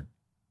absurd.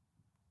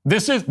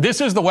 This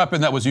is the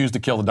weapon that was used to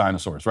kill the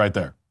dinosaurs right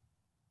there.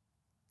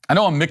 I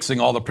know I'm mixing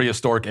all the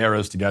prehistoric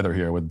eras together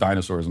here with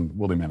dinosaurs and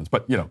woolly mammoths,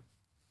 but you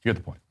get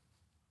the point.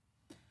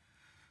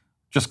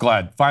 Just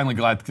finally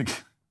glad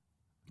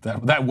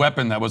that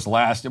weapon that was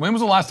last. When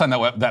was the last time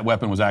that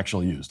weapon was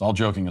actually used? All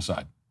joking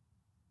aside.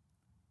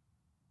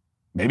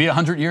 Maybe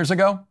 100 years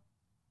ago?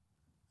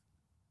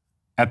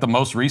 At the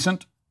most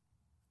recent?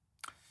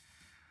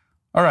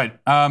 All right.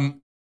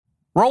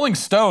 Rolling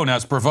Stone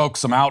has provoked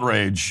some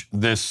outrage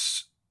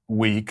this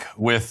week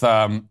with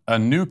a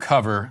new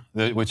cover,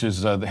 which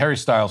is the Harry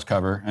Styles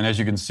cover. And as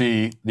you can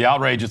see, the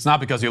outrage, it's not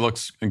because he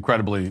looks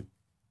incredibly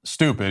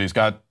stupid. He's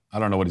got, I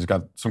don't know what he's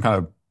got, some kind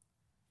of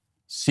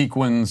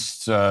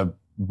sequins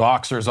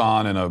boxers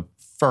on and a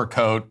fur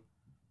coat,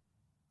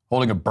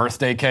 holding a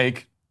birthday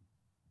cake.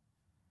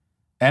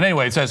 And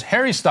anyway, it says,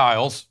 Harry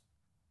Styles,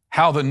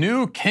 how the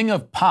new king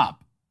of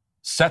pop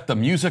set the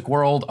music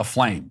world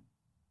aflame.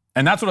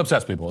 And that's what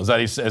upsets people, is that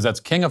he says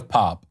that's king of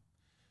pop.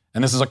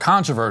 And this is a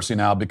controversy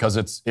now because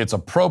it's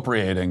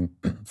appropriating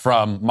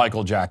from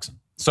Michael Jackson.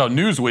 So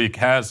Newsweek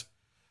has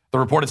the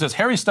report. It says,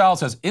 Harry Styles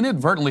has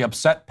inadvertently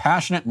upset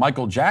passionate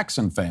Michael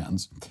Jackson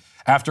fans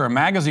after a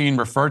magazine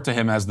referred to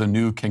him as the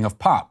new king of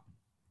pop.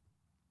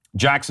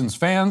 Jackson's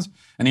fans,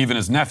 and even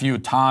his nephew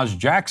Taj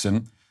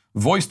Jackson,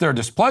 voiced their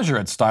displeasure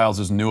at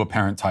Styles' new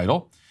apparent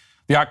title.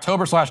 The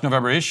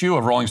October/November issue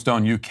of Rolling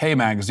Stone UK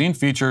magazine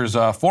features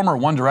former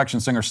One Direction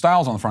singer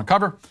Styles on the front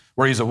cover,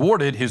 where he's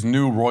awarded his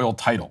new royal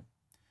title.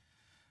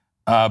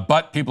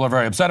 But people are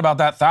very upset about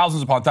that.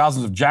 Thousands upon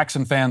thousands of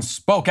Jackson fans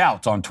spoke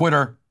out on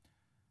Twitter.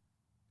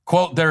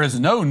 Quote, there is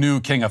no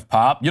new king of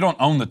pop. You don't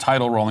own the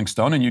title, Rolling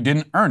Stone, and you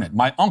didn't earn it.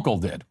 My uncle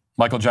did.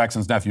 Michael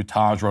Jackson's nephew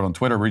Taj wrote on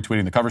Twitter,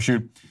 retweeting the cover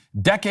shoot.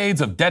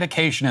 Decades of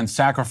dedication and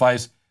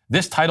sacrifice.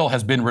 This title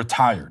has been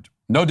retired.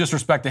 No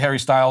disrespect to Harry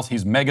Styles.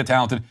 He's mega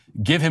talented.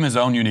 Give him his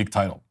own unique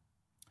title.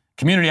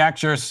 Community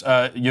actress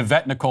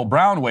Yvette Nicole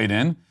Brown weighed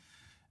in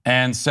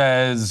and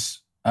says,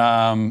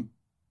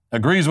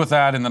 agrees with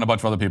that, and then a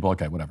bunch of other people,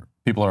 okay, whatever.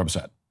 People are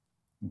upset.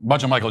 A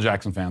bunch of Michael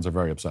Jackson fans are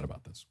very upset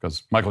about this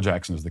because Michael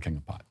Jackson is the king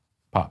of pop.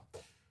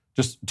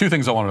 Just two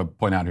things I wanted to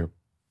point out here.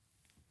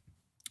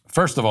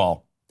 First of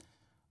all,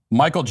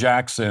 Michael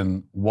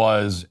Jackson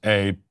was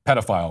a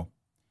pedophile,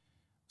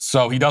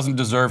 so he doesn't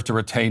deserve to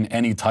retain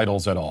any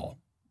titles at all.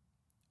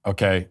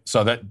 Okay,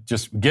 so that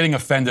just getting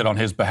offended on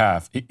his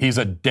behalf, he's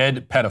a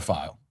dead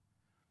pedophile.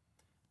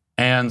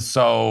 And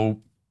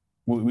so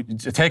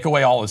to take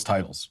away all his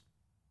titles.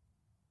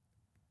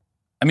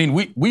 I mean,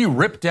 we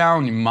rip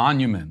down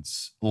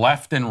monuments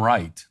left and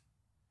right.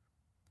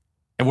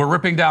 And we're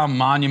ripping down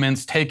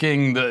monuments,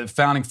 taking the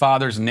founding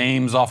fathers'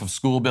 names off of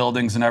school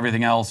buildings and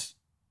everything else.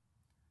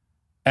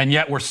 And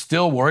yet we're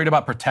still worried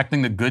about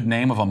protecting the good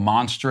name of a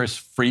monstrous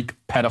freak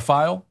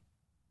pedophile.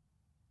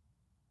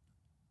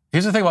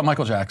 Here's the thing about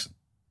Michael Jackson.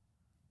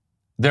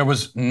 There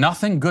was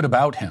nothing good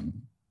about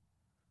him,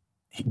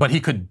 but he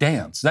could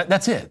dance.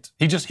 That's it.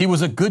 He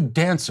was a good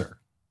dancer.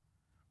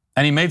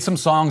 And he made some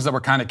songs that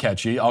were kind of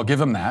catchy. I'll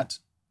give him that.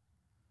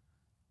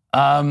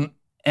 And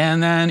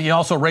then he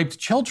also raped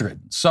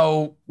children.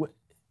 So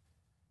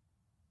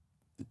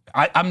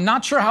I'm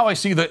not sure how I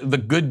see the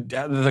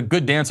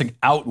good dancing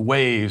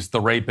outweighs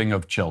the raping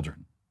of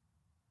children.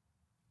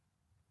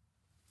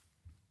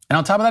 And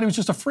on top of that, he was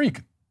just a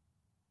freak.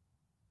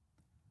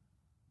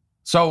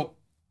 So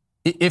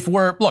if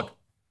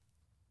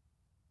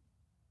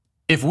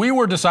we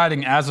were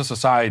deciding as a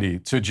society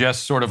to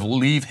just sort of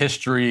leave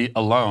history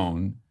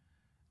alone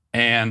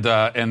and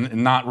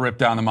not rip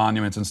down the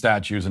monuments and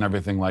statues and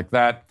everything like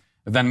that,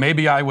 then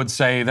maybe I would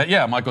say that,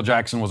 yeah, Michael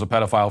Jackson was a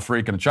pedophile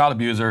freak and a child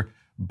abuser,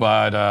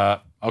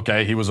 but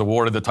okay, he was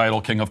awarded the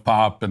title King of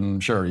Pop,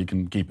 and sure, he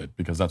can keep it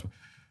because that's.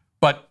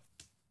 But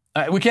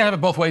we can't have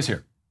it both ways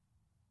here.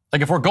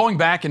 Like if we're going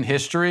back in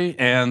history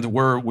and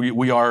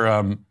we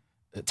are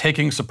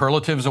taking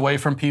superlatives away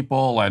from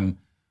people and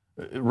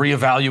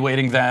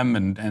reevaluating them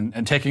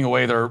and taking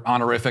away their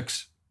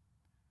honorifics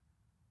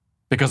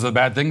because of the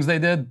bad things they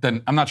did,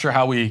 then I'm not sure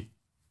how we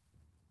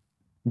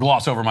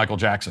gloss over Michael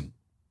Jackson.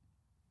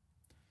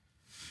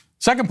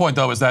 Second point,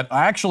 though, is that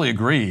I actually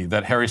agree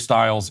that Harry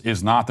Styles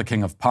is not the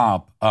king of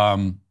pop.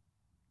 I've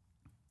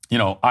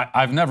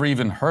never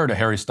even heard a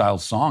Harry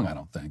Styles song, I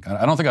don't think.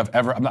 I don't think I've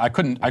ever, I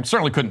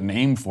certainly couldn't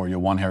name for you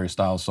one Harry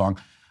Styles song.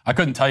 I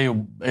couldn't tell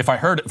you, if I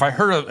heard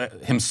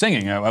him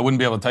singing, I wouldn't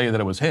be able to tell you that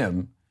it was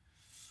him.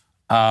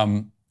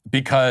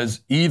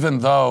 Because even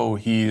though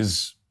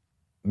he's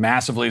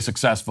massively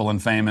successful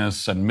and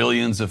famous and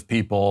millions of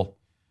people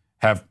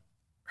have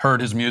heard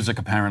his music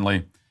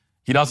apparently,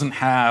 he doesn't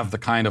have the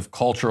kind of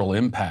cultural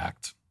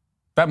impact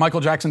that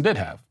Michael Jackson did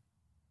have,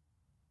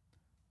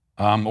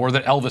 or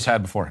that Elvis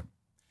had before him.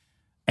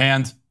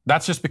 And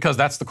that's just because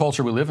that's the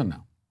culture we live in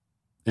now.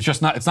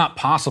 It's not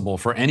possible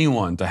for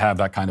anyone to have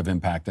that kind of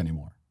impact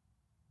anymore.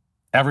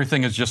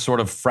 Everything is just sort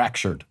of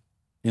fractured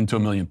into a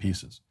million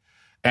pieces.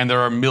 And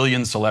there are a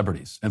million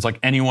celebrities. And it's like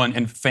anyone,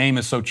 and fame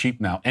is so cheap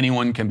now,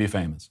 anyone can be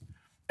famous.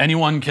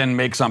 Anyone can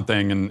make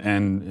something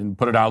and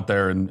put it out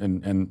there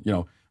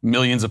and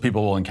millions of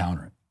people will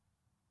encounter it.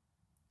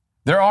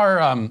 There are,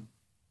 I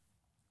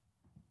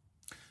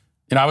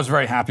was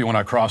very happy when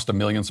I crossed 1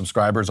 million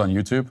subscribers on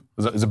YouTube.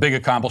 It was a big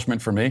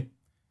accomplishment for me.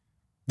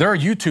 There are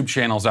YouTube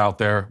channels out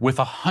there with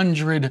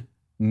 100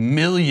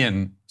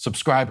 million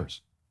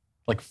subscribers,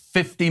 like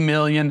 50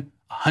 million,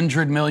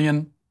 100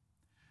 million.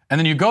 And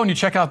then you go and you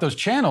check out those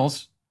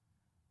channels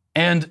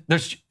and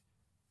there's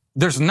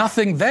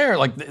nothing there.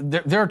 Like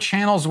there are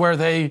channels where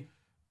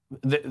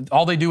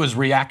all they do is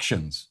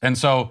reactions. And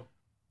so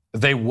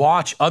they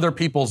watch other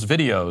people's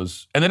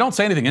videos and they don't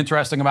say anything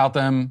interesting about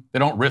them. They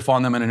don't riff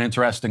on them in an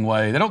interesting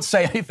way. They don't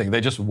say anything. They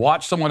just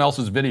watch someone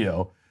else's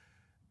video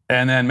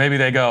and then maybe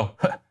they go,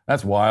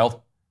 that's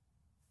wild.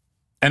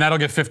 And that'll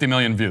get 50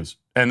 million views.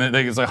 And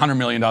it's like $100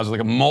 million,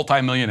 like a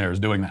multi-millionaire is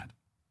doing that.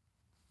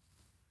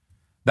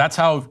 That's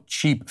how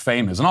cheap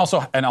fame is. And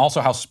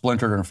also how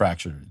splintered and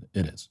fractured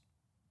it is.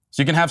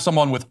 So you can have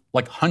someone with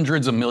like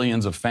hundreds of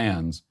millions of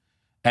fans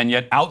and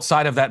yet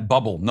outside of that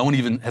bubble, no one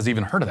has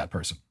even heard of that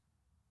person.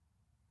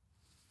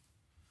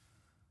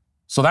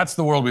 So that's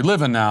the world we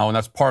live in now, and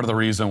that's part of the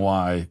reason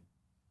why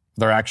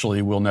there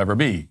actually will never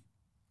be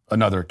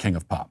another king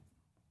of pop.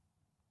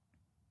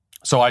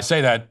 So I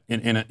say that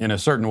in a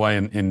certain way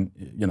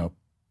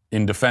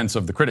in defense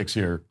of the critics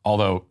here,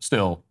 although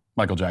still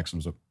Michael Jackson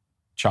was a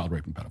child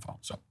raping pedophile.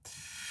 So,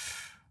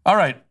 all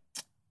right.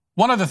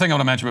 One other thing I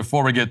want to mention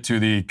before we get to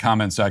the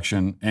comment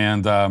section,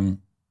 and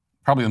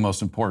probably the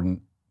most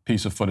important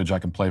piece of footage I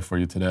can play for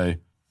you today.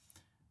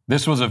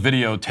 This was a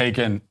video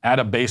taken at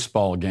a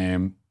baseball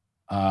game.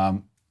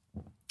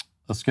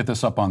 Let's get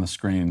this up on the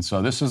screen.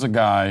 So this is a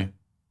guy,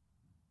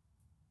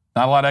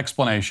 not a lot of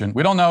explanation.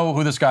 We don't know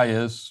who this guy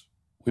is.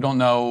 We don't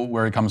know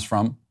where he comes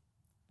from.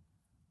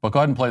 But go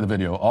ahead and play the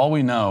video. All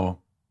we know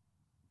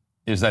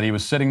is that he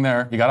was sitting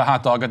there. He got a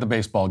hot dog at the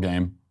baseball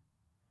game.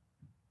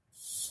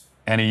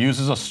 And he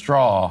uses a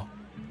straw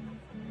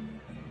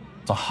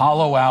to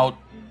hollow out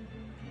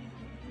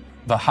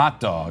the hot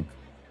dog.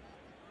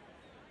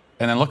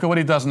 And then look at what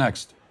he does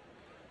next.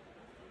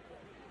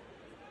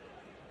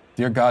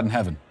 Dear God in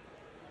heaven.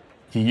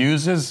 He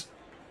uses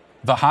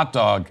the hot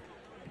dog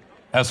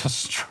as a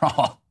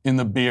straw in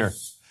the beer.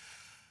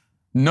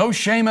 No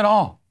shame at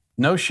all.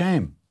 No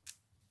shame.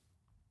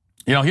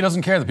 He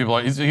doesn't care that people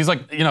are. He's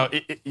like,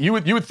 you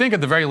would think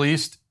at the very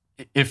least,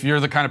 if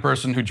you're the kind of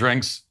person who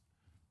drinks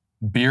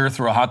beer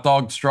through a hot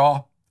dog straw,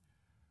 I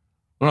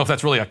don't know if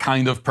that's really a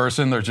kind of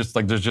person. There's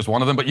just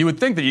one of them, but you would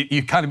think that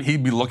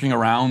he'd be looking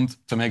around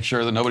to make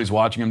sure that nobody's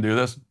watching him do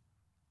this.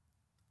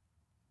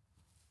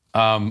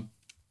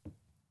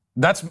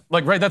 That's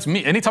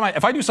me. Anytime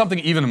if I do something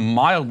even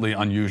mildly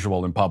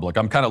unusual in public,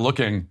 I'm kind of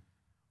looking,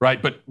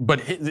 right?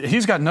 But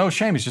he's got no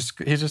shame. He's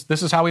just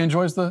this is how he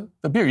enjoys the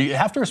beer. You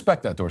have to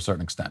respect that to a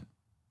certain extent.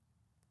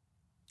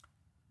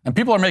 And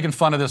people are making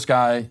fun of this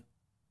guy.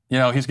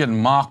 He's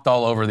getting mocked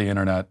all over the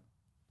internet.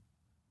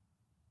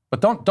 But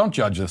don't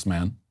judge this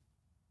man.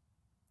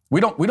 We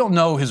don't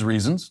know his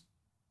reasons.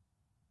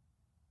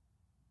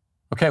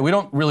 Okay, we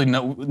don't really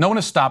know. No one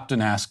has stopped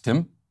and asked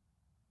him.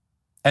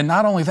 And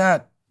not only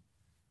that,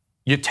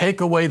 you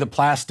take away the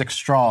plastic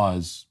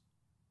straws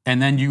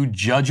and then you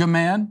judge a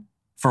man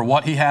for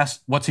what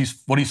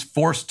he's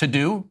forced to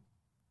do?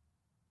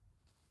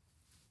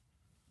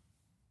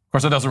 Of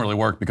course, it doesn't really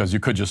work because you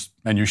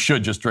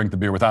should just drink the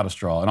beer without a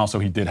straw. And also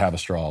he did have a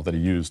straw that he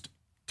used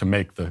to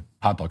make the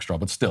hot dog straw.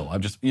 But still,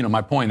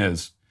 my point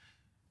is,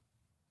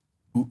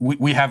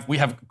 we have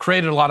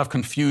created a lot of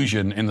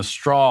confusion in the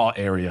straw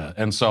area.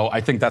 And so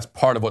I think that's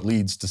part of what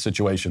leads to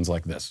situations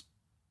like this.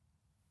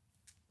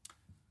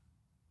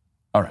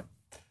 All right,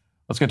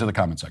 let's get to the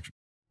comment section.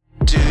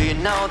 Do you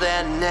know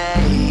their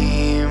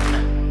name?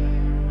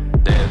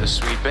 They're the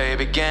Sweet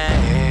Baby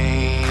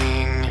Gang.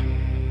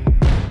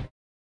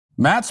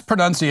 Matt's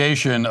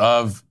pronunciation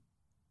of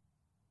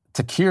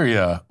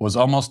taqueria was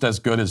almost as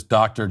good as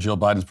Dr. Jill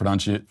Biden's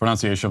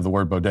pronunciation of the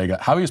word bodega.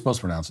 How are you supposed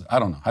to pronounce it? I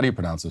don't know. How do you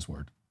pronounce this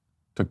word?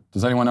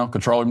 Does anyone know?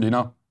 Control room, do you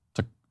know?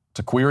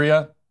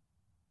 Taqueria?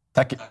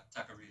 Taqueria?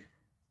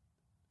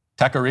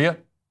 Taqueria? Yeah.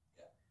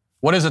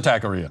 What is a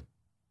taqueria?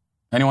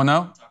 Anyone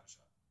know? Taco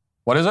shop.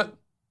 What is it?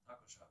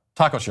 Taco shop.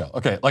 Taco shop.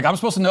 Okay, like I'm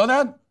supposed to know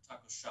that?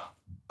 Taco shop.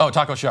 Oh,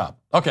 taco shop.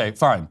 Okay,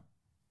 fine.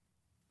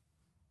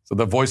 So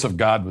the voice of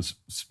God was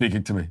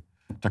speaking to me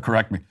to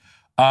correct me.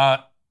 No.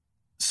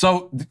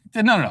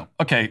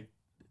 Okay,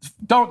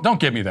 don't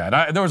give me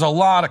that. There was a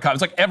lot of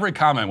comments. Like every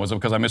comment was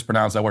because I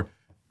mispronounced that word.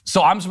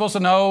 So I'm supposed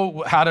to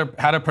know how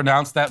to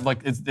pronounce that?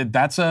 Like is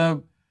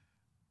that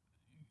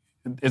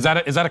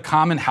a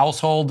common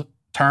household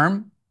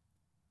term?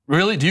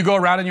 Really? Do you go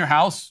around in your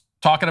house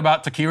talking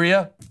about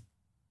taqueria?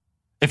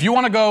 If you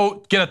want to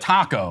go get a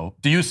taco,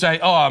 do you say,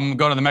 "Oh, I'm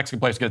going to the Mexican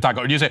place to get a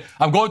taco," or do you say,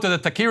 "I'm going to the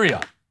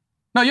taqueria"?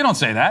 No, you don't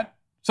say that.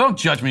 So don't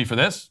judge me for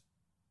this.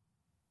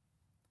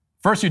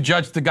 First you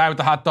judged the guy with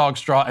the hot dog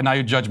straw, and now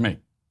you judge me.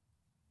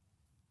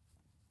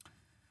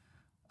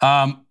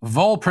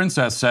 Vol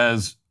Princess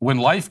says, when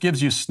life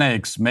gives you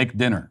snakes, make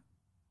dinner.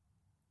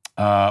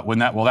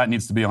 That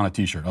needs to be on a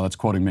t-shirt. Oh, that's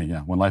quoting me, yeah.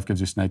 When life gives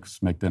you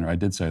snakes, make dinner. I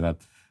did say that.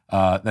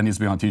 That needs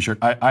to be on a t-shirt.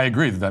 I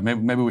agree with that.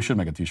 Maybe we should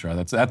make a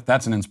t-shirt.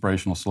 That's an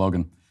inspirational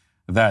slogan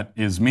that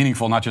is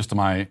meaningful not just to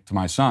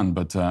my son,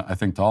 but I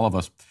think to all of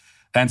us.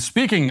 And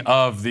speaking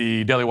of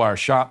the Daily Wire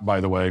shop,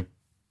 by the way,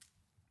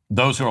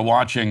 those who are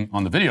watching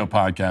on the video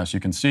podcast, you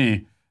can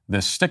see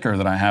this sticker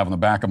that I have on the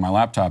back of my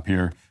laptop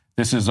here.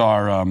 This is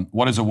our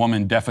What is a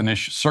Woman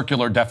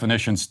circular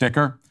definition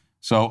sticker.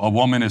 So a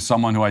woman is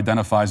someone who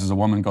identifies as a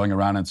woman going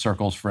around in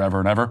circles forever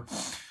and ever.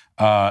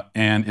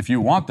 And if you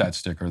want that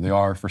sticker, they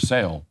are for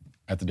sale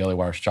at the Daily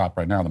Wire shop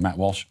right now, the Matt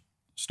Walsh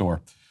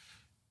store.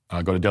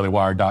 Go to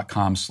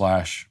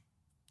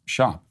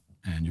dailywire.com/shop,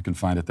 and you can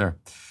find it there.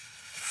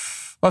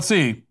 Let's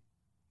see.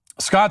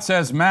 Scott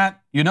says,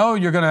 Matt, you know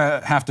you're going to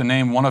have to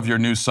name one of your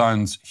new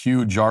sons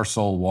Hugh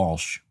Jarsel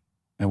Walsh.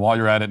 And while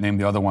you're at it, name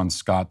the other one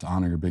Scott to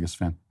honor your biggest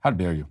fan. How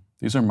dare you?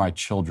 These are my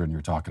children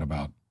you're talking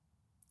about.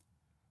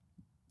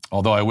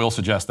 Although I will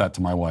suggest that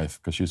to my wife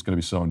because she's going to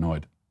be so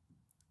annoyed.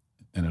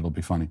 And it'll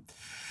be funny.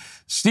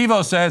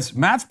 Steve-O says,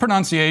 Matt's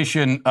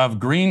pronunciation of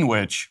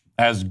Greenwich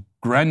as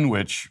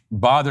Greenwich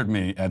bothered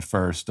me at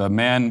first. A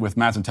man with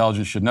Matt's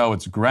intelligence should know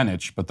it's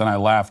Greenwich, but then I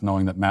laughed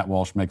knowing that Matt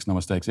Walsh makes no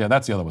mistakes. Yeah,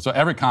 that's the other one. So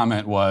every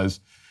comment was,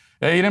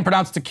 hey, you didn't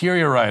pronounce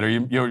taqueria right, or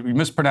you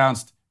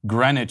mispronounced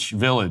Greenwich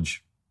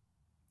Village.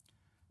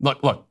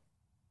 Look,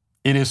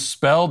 it is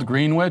spelled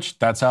Greenwich.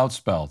 That's how it's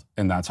spelled,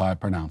 and that's how I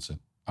pronounce it,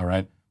 all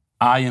right?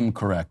 I am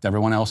correct.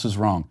 Everyone else is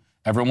wrong.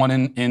 Everyone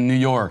in New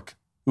York,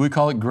 we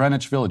call it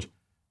Greenwich Village.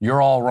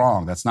 You're all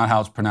wrong. That's not how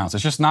it's pronounced.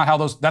 It's just not how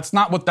that's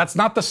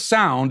not the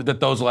sound that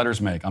those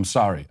letters make. I'm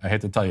sorry. I hate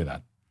to tell you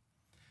that.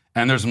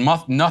 And there's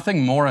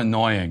nothing more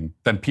annoying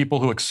than people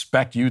who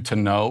expect you to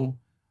know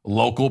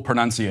local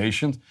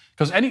pronunciations.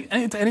 Because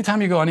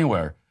anytime you go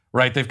anywhere,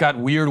 right, they've got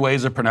weird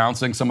ways of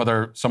pronouncing some of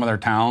their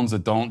towns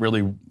that don't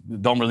really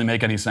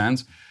make any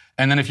sense.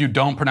 And then if you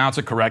don't pronounce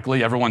it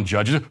correctly, everyone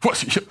judges it.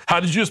 How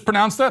did you just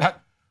pronounce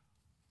that?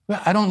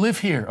 I don't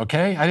live here,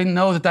 okay? I didn't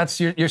know that's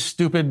your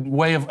stupid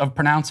way of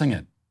pronouncing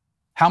it.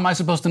 How am I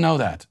supposed to know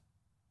that?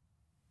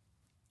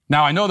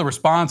 Now, I know the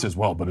response is,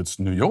 well, but it's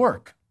New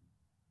York.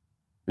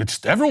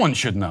 Everyone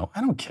should know. I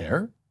don't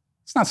care.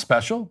 It's not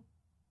special.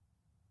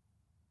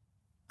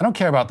 I don't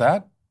care about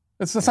that.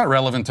 That's not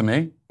relevant to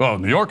me. Oh,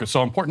 New York is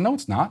so important. No,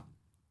 it's not.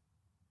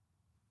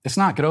 It's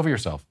not. Get over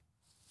yourself.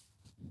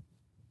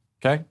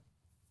 Okay?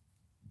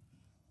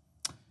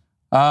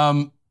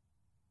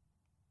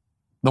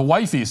 The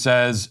wifey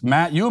says,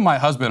 Matt, you and my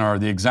husband are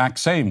the exact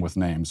same with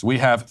names. We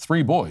have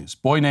 3 boys.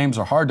 Boy names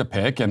are hard to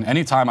pick, and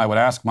anytime I would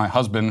ask my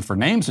husband for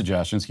name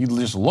suggestions, he'd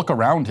just look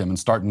around him and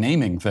start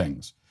naming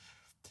things.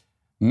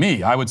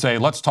 Me, I would say,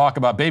 let's talk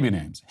about baby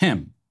names.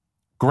 Him,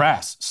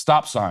 grass,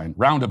 stop sign,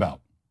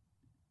 roundabout.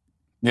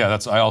 Yeah,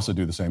 I also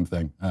do the same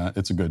thing.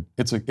 It's a good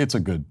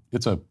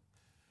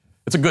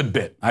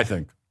bit, I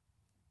think.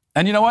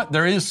 And you know what?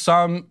 There is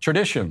some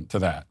tradition to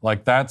that.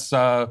 Like that's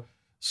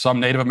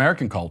some Native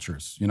American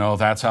cultures. You know,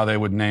 that's how they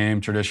would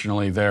name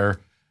traditionally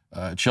their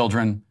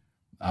children.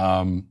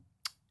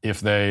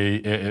 If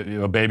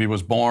a baby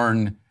was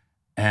born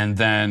and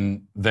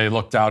then they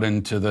looked out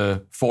into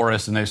the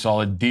forest and they saw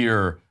a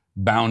deer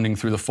bounding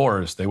through the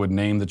forest, they would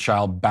name the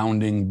child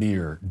Bounding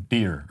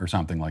Deer or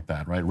something like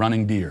that, right?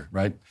 Running Deer,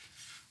 right?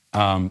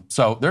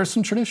 So there's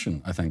some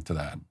tradition, I think, to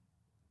that.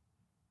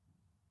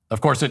 Of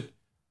course,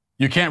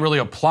 you can't really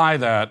apply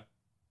that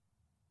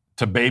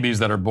to babies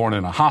that are born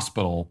in a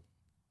hospital,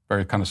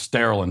 very kind of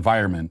sterile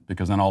environment,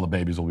 because then all the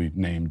babies will be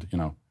named,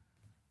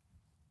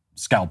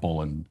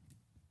 Scalpel and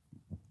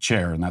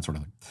Chair and that sort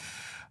of thing.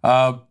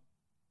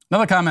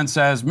 Another comment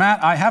says,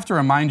 Matt, I have to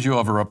remind you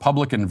of a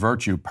Republican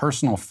virtue,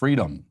 personal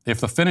freedom. If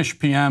the Finnish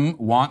PM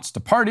wants to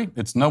party,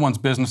 it's no one's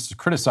business to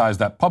criticize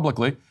that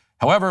publicly.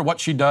 However, what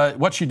she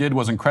did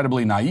was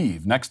incredibly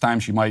naive. Next time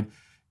she might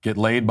get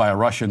laid by a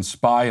Russian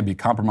spy and be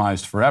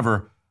compromised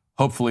forever.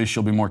 Hopefully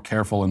she'll be more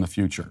careful in the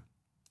future.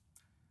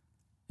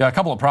 Yeah, a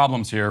couple of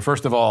problems here.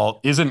 First of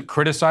all, isn't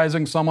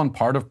criticizing someone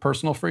part of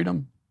personal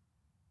freedom?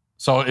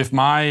 So if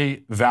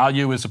my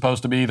value is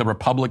supposed to be the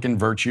Republican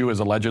virtue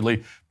is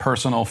allegedly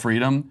personal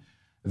freedom,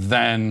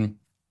 then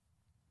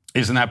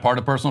isn't that part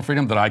of personal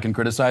freedom that I can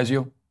criticize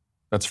you?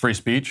 That's free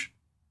speech.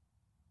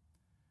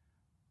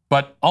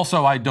 But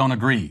also I don't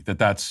agree that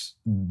that's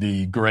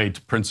the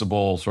great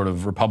principle sort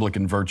of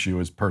Republican virtue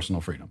is personal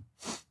freedom.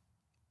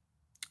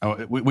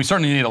 We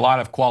certainly need a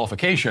lot of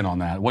qualification on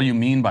that. What do you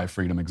mean by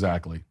freedom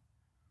exactly?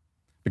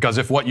 Because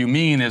if what you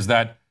mean is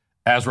that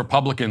as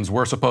Republicans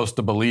we're supposed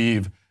to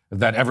believe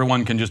that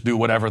everyone can just do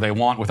whatever they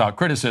want without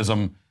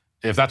criticism,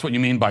 if that's what you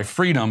mean by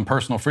freedom,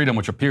 personal freedom,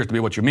 which appears to be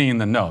what you mean,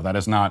 then no, that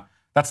is not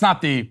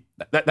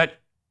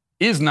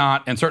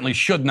and certainly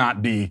should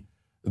not be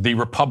the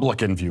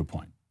Republican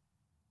viewpoint.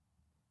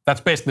 That's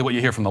basically what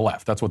you hear from the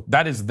left.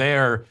 That is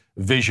their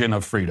vision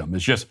of freedom.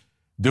 It's just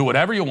do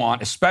whatever you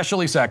want,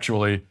 especially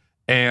sexually,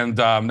 and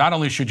not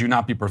only should you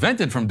not be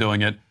prevented from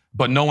doing it,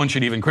 but no one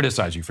should even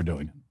criticize you for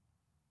doing it.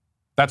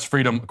 That's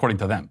freedom according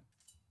to them.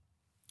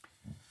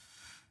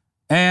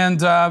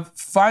 And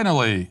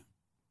finally,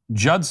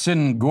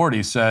 Judson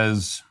Gordy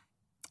says,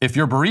 if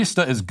your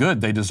barista is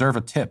good, they deserve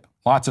a tip.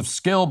 Lots of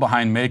skill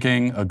behind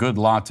making a good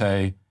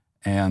latte,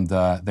 and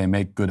they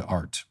make good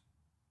art.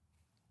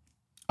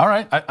 All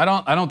right, I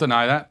don't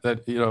deny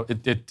that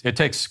it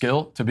takes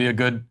skill to be a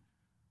good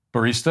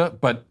barista,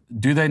 but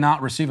do they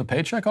not receive a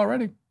paycheck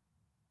already?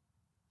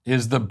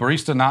 Is the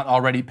barista not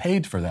already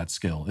paid for that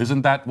skill?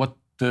 Isn't that what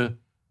the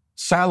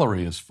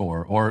salary is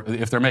for? Or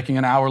if they're making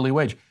an hourly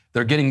wage,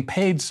 they're getting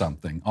paid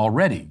something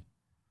already.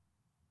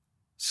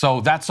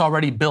 So that's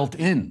already built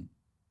in.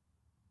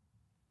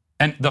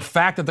 And the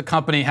fact that the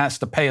company has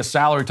to pay a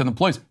salary to the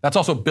employees, that's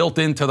also built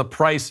into the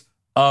price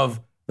of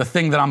the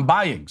thing that I'm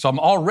buying. So I'm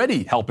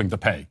already helping to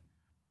pay.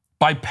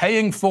 By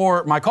paying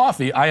for my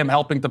coffee, I am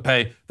helping to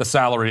pay the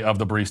salary of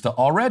the barista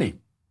already.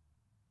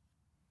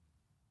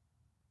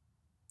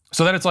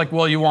 So then it's like,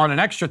 well, you want an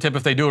extra tip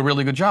if they do a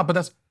really good job,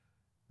 but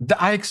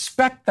I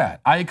expect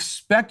that. I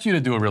expect you to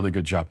do a really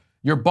good job.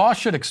 Your boss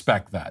should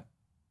expect that.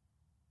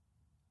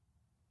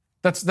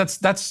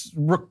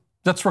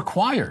 That's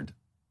required.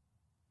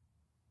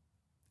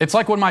 It's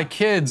like when my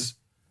kids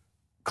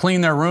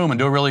clean their room and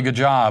do a really good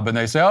job, and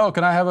they say, "Oh,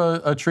 can I have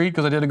a treat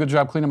because I did a good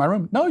job cleaning my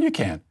room?" No, you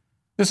can't.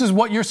 This is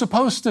what you're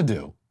supposed to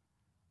do.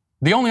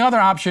 The only other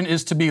option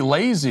is to be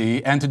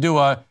lazy and to do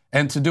a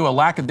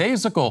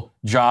lackadaisical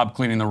job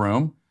cleaning the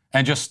room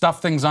and just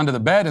stuff things under the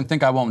bed and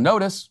think I won't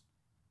notice.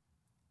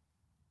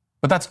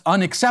 But that's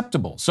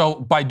unacceptable. So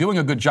by doing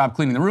a good job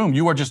cleaning the room,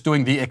 you are just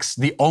doing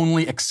the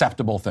only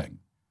acceptable thing.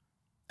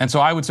 And so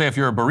I would say if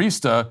you're a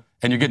barista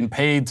and you're getting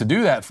paid to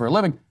do that for a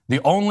living,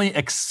 the only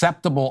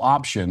acceptable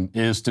option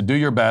is to do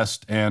your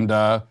best and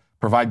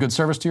provide good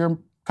service to your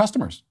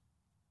customers.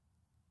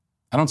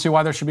 I don't see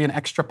why there should be an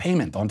extra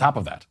payment on top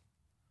of that.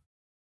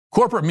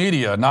 Corporate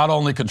media not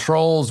only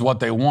controls what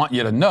they want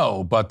you to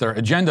know, but their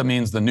agenda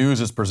means the news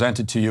is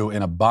presented to you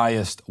in a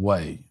biased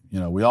way.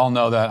 We all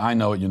know that. I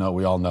know it.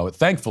 We all know it.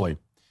 Thankfully,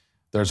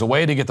 there's a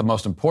way to get the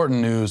most important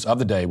news of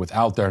the day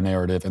without their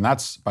narrative, and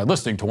that's by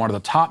listening to one of the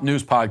top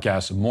news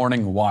podcasts,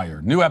 Morning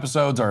Wire. New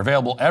episodes are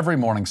available every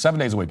morning, 7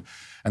 days a week,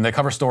 and they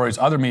cover stories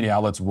other media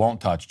outlets won't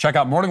touch. Check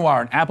out Morning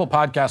Wire on Apple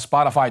Podcasts,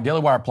 Spotify,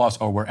 Daily Wire Plus,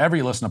 or wherever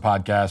you listen to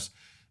podcasts.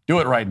 Do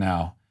it right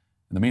now.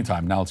 In the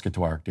meantime, now let's get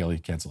to our daily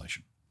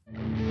cancellation.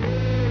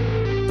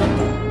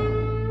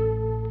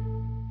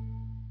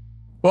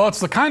 Well,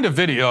 it's the kind of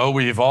video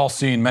we've all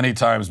seen many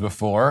times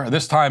before.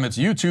 This time it's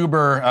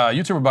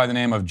YouTuber by the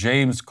name of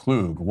James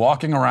Klug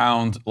walking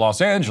around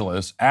Los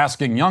Angeles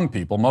asking young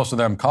people, most of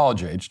them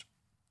college-aged,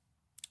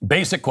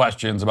 basic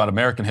questions about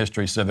American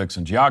history, civics,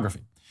 and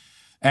geography.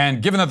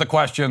 And given that the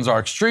questions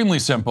are extremely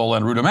simple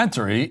and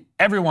rudimentary,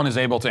 everyone is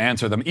able to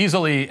answer them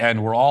easily,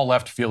 and we're all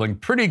left feeling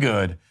pretty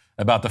good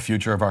about the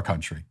future of our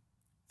country.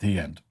 The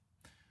end.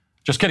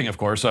 Just kidding, of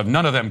course.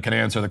 None of them can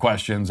answer the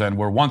questions, and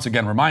we're once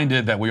again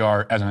reminded that we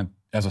are,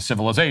 as a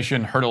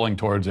civilization, hurtling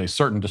towards a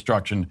certain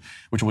destruction,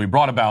 which will be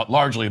brought about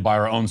largely by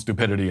our own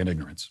stupidity and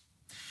ignorance.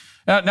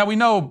 Now, we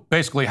know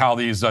basically how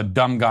these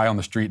dumb guy on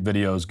the street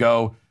videos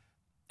go,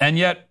 and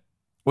yet,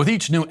 with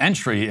each new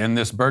entry in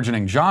this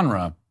burgeoning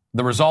genre,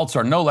 the results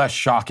are no less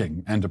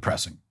shocking and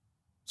depressing.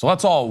 So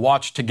let's all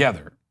watch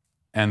together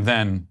and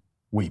then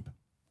weep.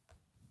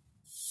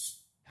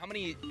 How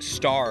many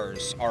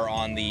stars are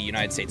on the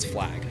United States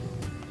flag?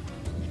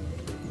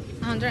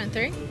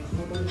 103?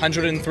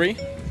 103?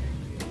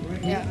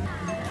 Yeah.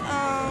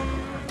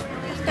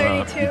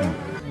 32.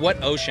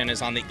 What ocean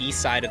is on the east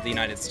side of the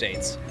United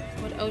States?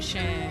 What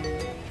ocean?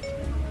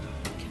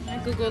 Can I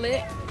Google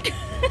it?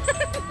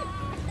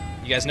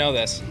 You guys know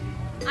this.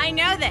 I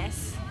know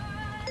this.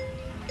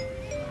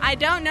 I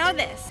don't know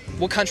this.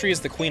 What country is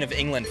the Queen of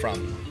England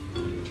from?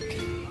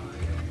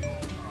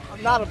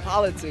 I'm not a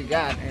politics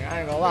guy,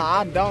 I ain't gonna lie,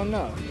 I don't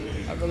know.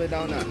 I really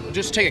don't know.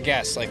 Just take a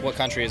guess, like what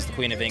country is the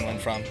Queen of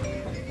England from?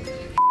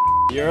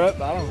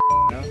 Europe? I don't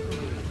know.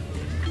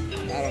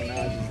 I don't know,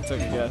 I just took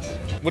a guess.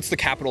 What's the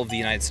capital of the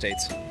United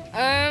States?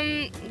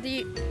 There's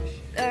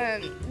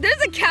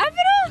a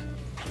capital?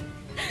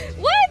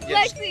 What?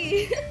 Yes.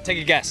 Lexi? Take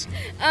a guess.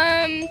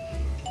 I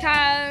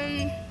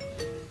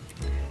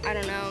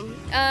don't know.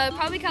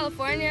 Probably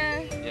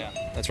California. Yeah,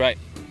 that's right.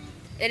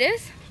 It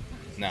is?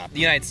 No. The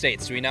United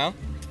States, do we know?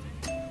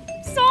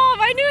 Stop!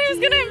 I knew he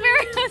was gonna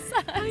embarrass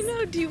us. I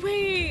know,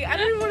 wait. I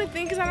didn't want to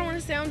think because I don't want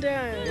to sound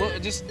dumb. Well,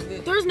 just...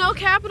 There's no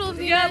capital of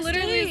the United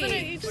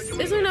literally, States.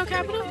 Is there no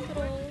capital?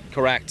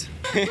 Correct.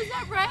 Was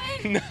that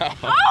right? No.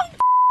 Oh,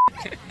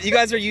 You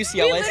guys are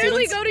UCLA We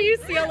literally students? go to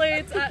UCLA.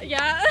 It's,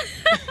 yeah.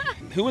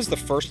 Who was the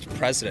first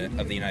president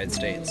of the United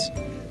States?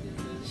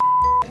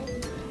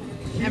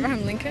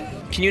 Abraham Lincoln?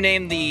 Can you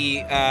name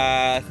the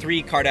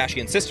 3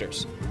 Kardashian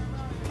sisters?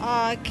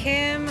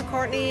 Kim,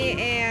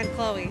 Courtney, and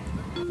Chloe.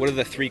 What are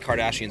the 3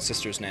 Kardashian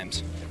sisters'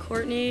 names?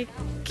 Courtney,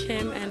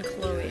 Kim, and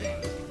Chloe.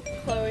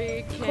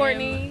 Chloe, Kim,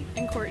 Courtney.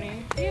 and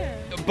Courtney. Yeah.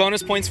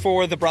 Bonus points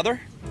for the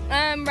brother?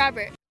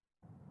 Robert.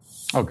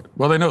 Okay,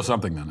 well, they know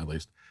something then, at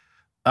least.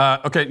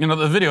 Okay,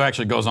 the video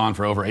actually goes on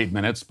for over 8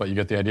 minutes, but you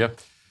get the idea.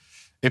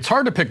 It's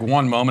hard to pick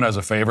one moment as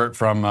a favorite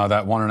from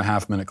that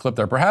 1.5-minute clip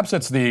there. Perhaps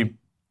it's the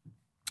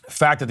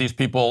fact that these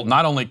people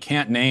not only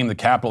can't name the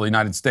capital of the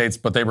United States,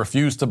 but they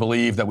refuse to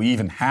believe that we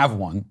even have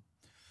one.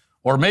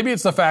 Or maybe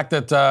it's the fact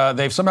that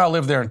they've somehow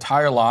lived their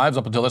entire lives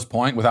up until this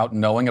point without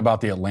knowing about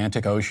the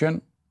Atlantic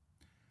Ocean.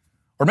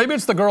 Or maybe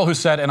it's the girl who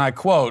said, and I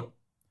quote,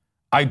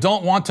 "I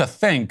don't want to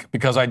think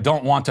because I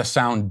don't want to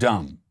sound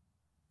dumb."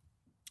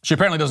 She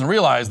apparently doesn't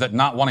realize that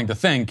not wanting to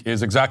think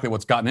is exactly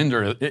what's got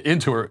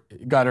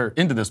her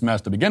into this mess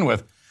to begin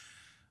with.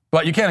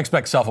 But you can't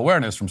expect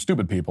self-awareness from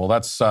stupid people.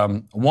 That's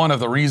one of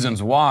the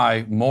reasons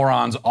why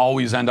morons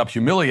always end up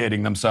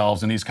humiliating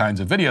themselves in these kinds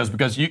of videos,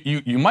 because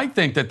you might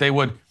think that they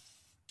would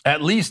at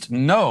least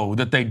know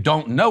that they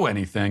don't know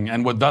anything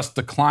and would thus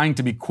decline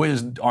to be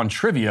quizzed on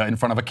trivia in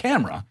front of a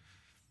camera.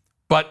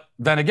 But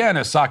then again,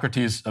 as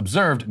Socrates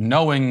observed,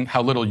 knowing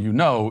how little you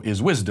know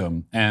is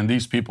wisdom, and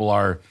these people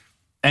are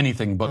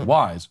anything but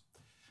wise.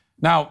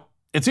 Now,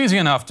 it's easy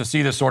enough to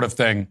see this sort of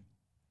thing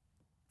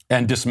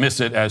and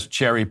dismiss it as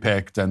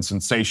cherry-picked and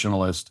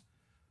sensationalist.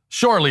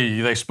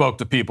 Surely they spoke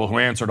to people who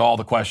answered all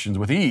the questions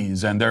with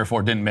ease and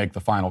therefore didn't make the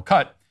final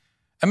cut.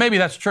 And maybe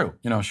that's true,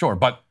 sure.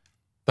 But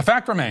the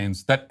fact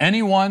remains that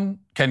anyone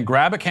can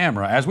grab a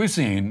camera, as we've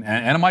seen,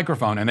 and a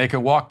microphone, and they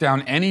can walk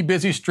down any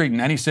busy street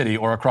in any city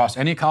or across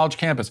any college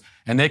campus,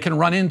 and they can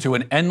run into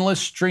an endless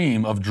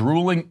stream of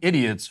drooling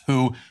idiots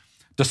who,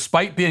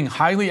 despite being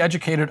highly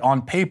educated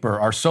on paper,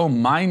 are so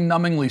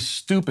mind-numbingly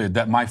stupid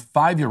that my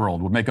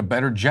 5-year-old would make a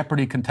better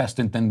Jeopardy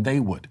contestant than they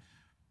would.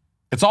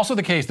 It's also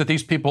the case that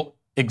these people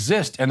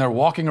exist and they're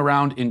walking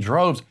around in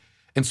droves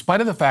in spite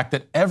of the fact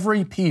that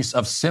every piece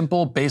of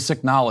simple,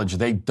 basic knowledge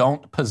they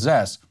don't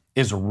possess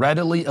is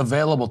readily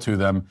available to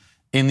them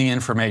in the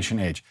information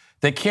age.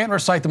 They can't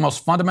recite the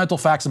most fundamental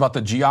facts about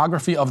the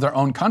geography of their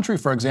own country,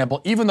 for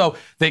example, even though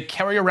they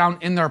carry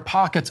around in their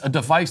pockets a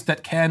device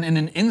that can, in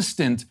an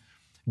instant,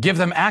 give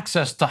them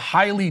access to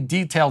highly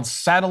detailed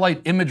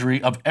satellite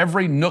imagery of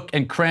every nook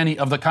and cranny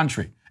of the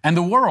country and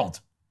the world.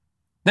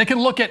 They can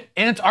look at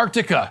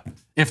Antarctica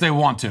if they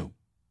want to.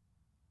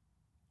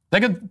 They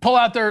can pull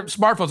out their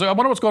smartphones. I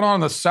wonder what's going on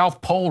the South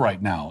Pole right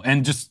now,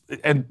 and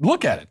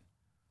look at it.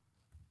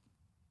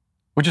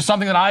 Which is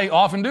something that I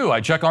often do.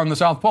 I check on the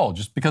South Pole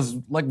just because,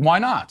 why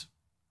not?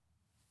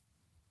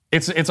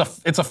 If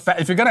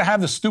you're going to have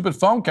this stupid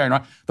phone carrying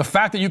around, the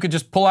fact that you could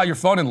just pull out your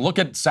phone and look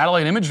at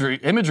satellite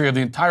imagery of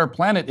the entire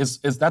planet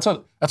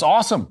that's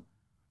awesome.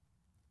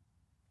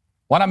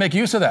 Why not make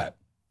use of that?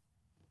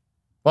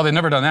 Well, they've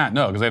never done that,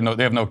 no, because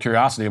they have no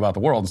curiosity about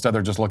the world. Instead,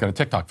 they're just looking at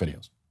TikTok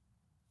videos.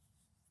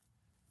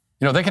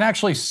 They can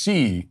actually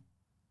see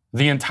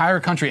the entire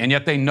country, and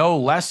yet they know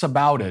less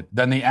about it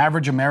than the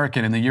average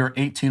American in the year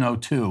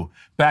 1802,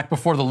 back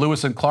before the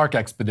Lewis and Clark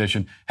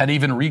expedition had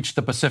even reached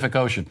the Pacific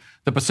Ocean.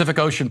 The Pacific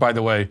Ocean, by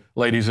the way,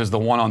 ladies, is the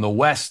one on the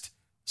west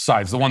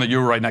side. It's the one that you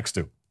were right next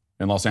to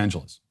in Los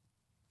Angeles.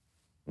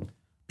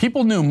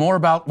 People knew more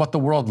about what the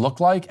world looked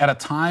like at a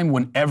time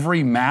when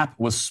every map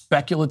was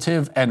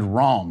speculative and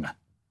wrong.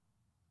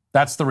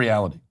 That's the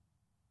reality.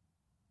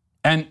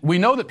 And we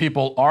know that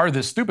people are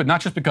this stupid,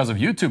 not just because of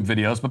YouTube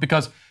videos, but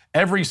because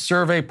every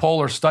survey, poll,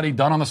 or study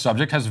done on the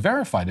subject has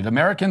verified it.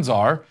 Americans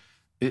are,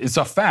 it's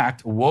a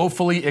fact,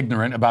 woefully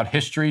ignorant about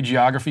history,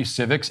 geography,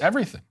 civics,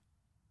 everything.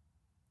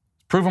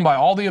 It's proven by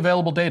all the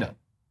available data.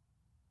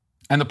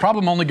 And the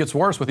problem only gets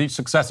worse with each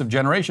successive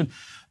generation,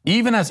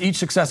 even as each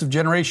successive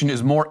generation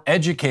is more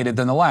educated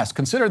than the last.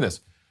 Consider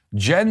this.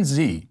 Gen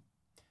Z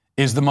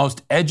is the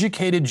most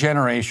educated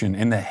generation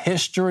in the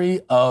history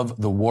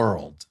of the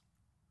world.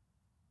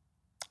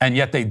 And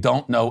yet they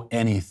don't know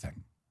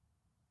anything.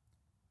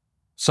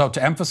 So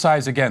to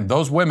emphasize again,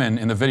 those women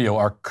in the video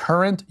are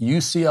current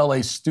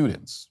UCLA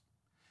students,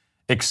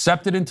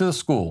 accepted into the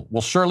school,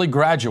 will surely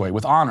graduate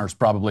with honors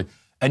probably,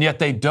 and yet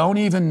they don't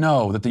even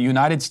know that the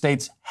United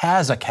States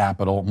has a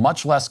capital,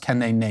 much less can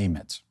they name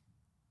it.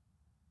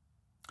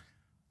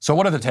 So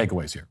what are the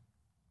takeaways here?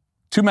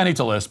 Too many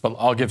to list, but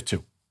I'll give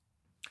two.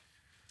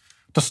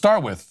 To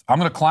start with, I'm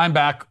going to climb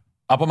back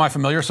up on my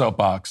familiar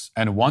soapbox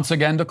and once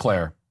again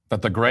declare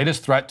that the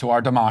greatest threat to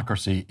our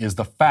democracy is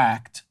the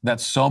fact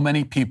that so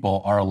many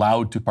people are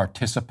allowed to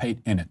participate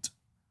in it.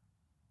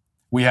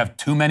 We have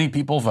too many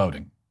people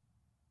voting.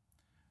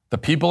 The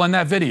people in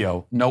that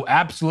video know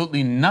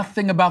absolutely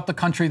nothing about the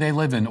country they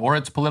live in or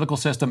its political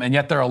system, and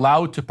yet they're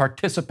allowed to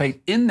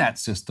participate in that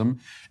system,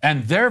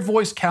 and their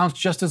voice counts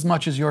just as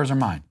much as yours or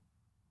mine.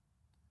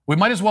 We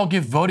might as well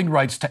give voting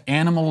rights to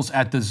animals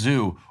at the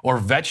zoo or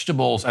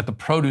vegetables at the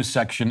produce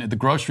section at the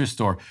grocery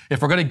store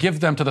if we're going to give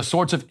them to the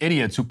sorts of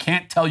idiots who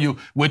can't tell you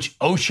which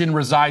ocean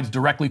resides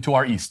directly to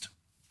our east.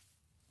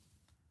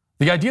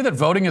 The idea that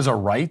voting is a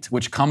right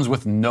which comes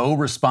with no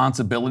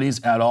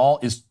responsibilities at all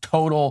is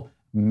total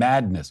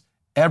madness.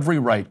 Every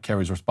right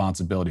carries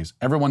responsibilities.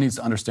 Everyone needs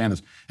to understand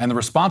this. And the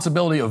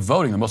responsibility of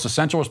voting, the most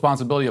essential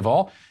responsibility of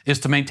all, is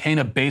to maintain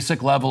a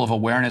basic level of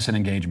awareness and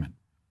engagement.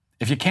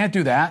 If you can't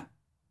do that,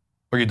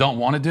 or you don't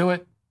want to do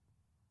it,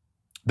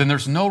 then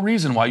there's no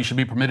reason why you should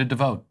be permitted to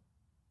vote.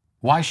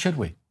 Why should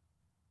we?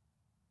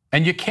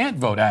 And you can't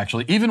vote,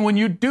 actually. Even when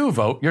you do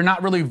vote, you're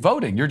not really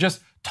voting. You're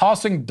just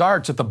tossing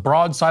darts at the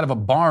broadside of a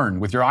barn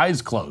with your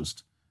eyes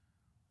closed.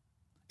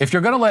 If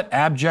you're going to let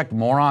abject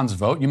morons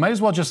vote, you might as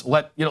well just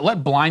let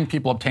blind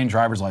people obtain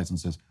driver's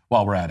licenses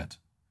while we're at it.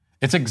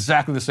 It's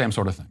exactly the same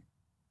sort of thing.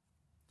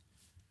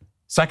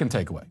 Second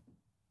takeaway.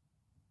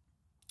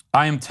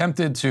 I am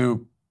tempted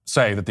to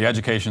say that the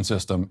education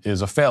system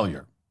is a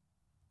failure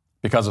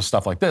because of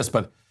stuff like this,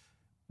 but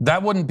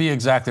that wouldn't be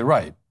exactly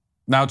right.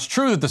 Now, it's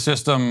true that the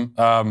system,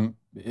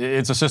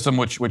 it's a system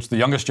which the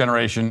youngest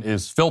generation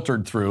is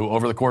filtered through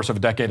over the course of a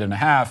decade and a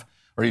half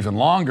or even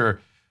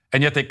longer,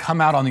 and yet they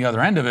come out on the other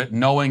end of it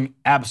knowing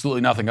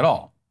absolutely nothing at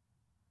all.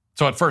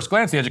 So at first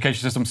glance, the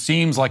education system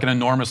seems like an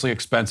enormously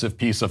expensive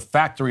piece of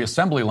factory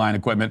assembly line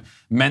equipment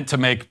meant to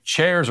make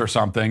chairs or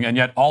something, and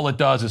yet all it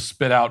does is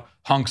spit out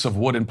hunks of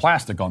wood and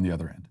plastic on the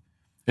other end.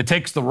 It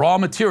takes the raw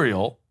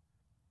material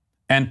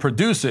and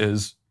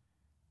produces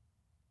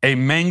a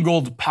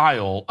mangled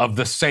pile of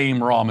the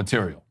same raw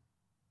material.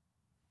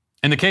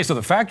 In the case of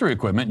the factory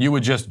equipment, you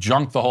would just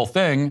junk the whole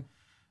thing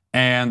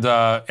and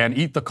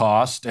eat the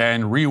cost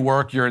and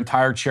rework your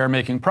entire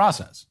chair-making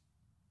process.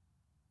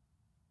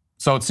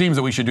 So it seems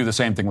that we should do the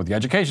same thing with the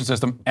education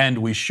system, and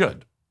we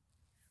should.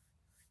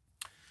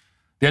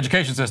 The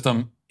education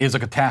system is a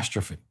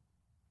catastrophe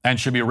and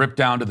should be ripped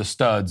down to the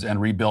studs and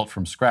rebuilt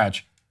from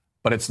scratch.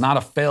 But it's not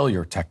a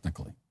failure,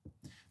 technically.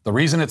 The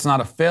reason it's not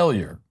a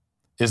failure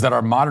is that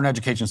our modern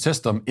education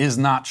system is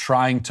not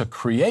trying to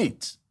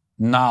create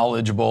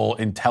knowledgeable,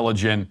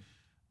 intelligent,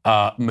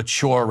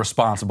 mature,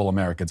 responsible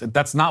Americans.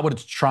 That's not what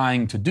it's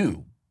trying to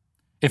do.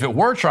 If it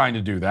were trying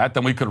to do that,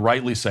 then we could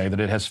rightly say that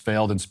it has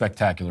failed in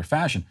spectacular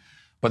fashion.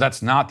 But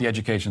that's not the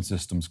education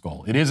system's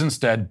goal. It is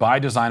instead, by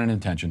design and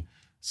intention,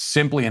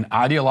 simply an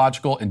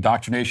ideological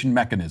indoctrination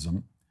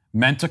mechanism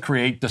meant to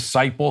create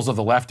disciples of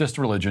the leftist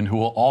religion who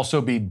will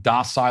also be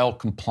docile,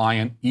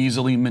 compliant,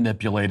 easily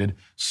manipulated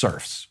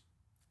serfs,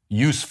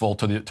 useful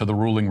to the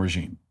ruling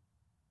regime.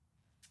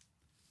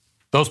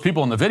 Those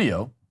people in the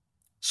video,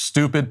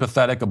 stupid,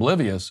 pathetic,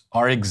 oblivious,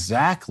 are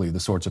exactly the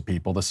sorts of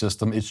people the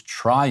system is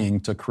trying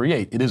to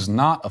create. It is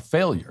not a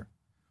failure.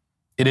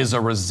 It is a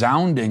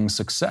resounding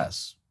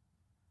success.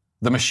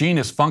 The machine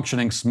is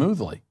functioning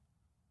smoothly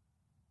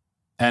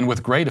and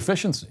with great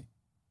efficiency.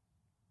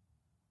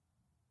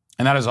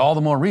 And that is all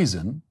the more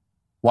reason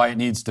why it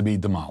needs to be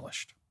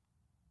demolished.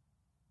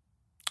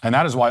 And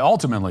that is why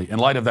ultimately, in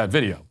light of that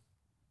video,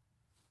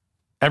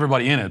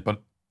 everybody in it,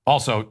 but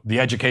also the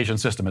education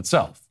system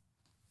itself,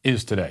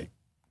 is today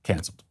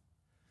canceled.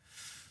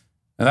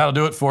 And that'll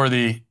do it for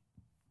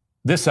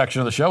this section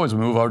of the show as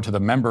we move over to the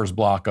members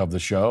block of the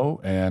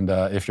show. And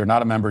if you're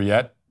not a member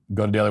yet,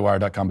 go to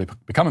dailywire.com,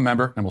 become a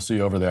member, and we'll see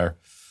you over there.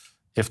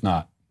 If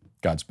not,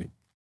 Godspeed.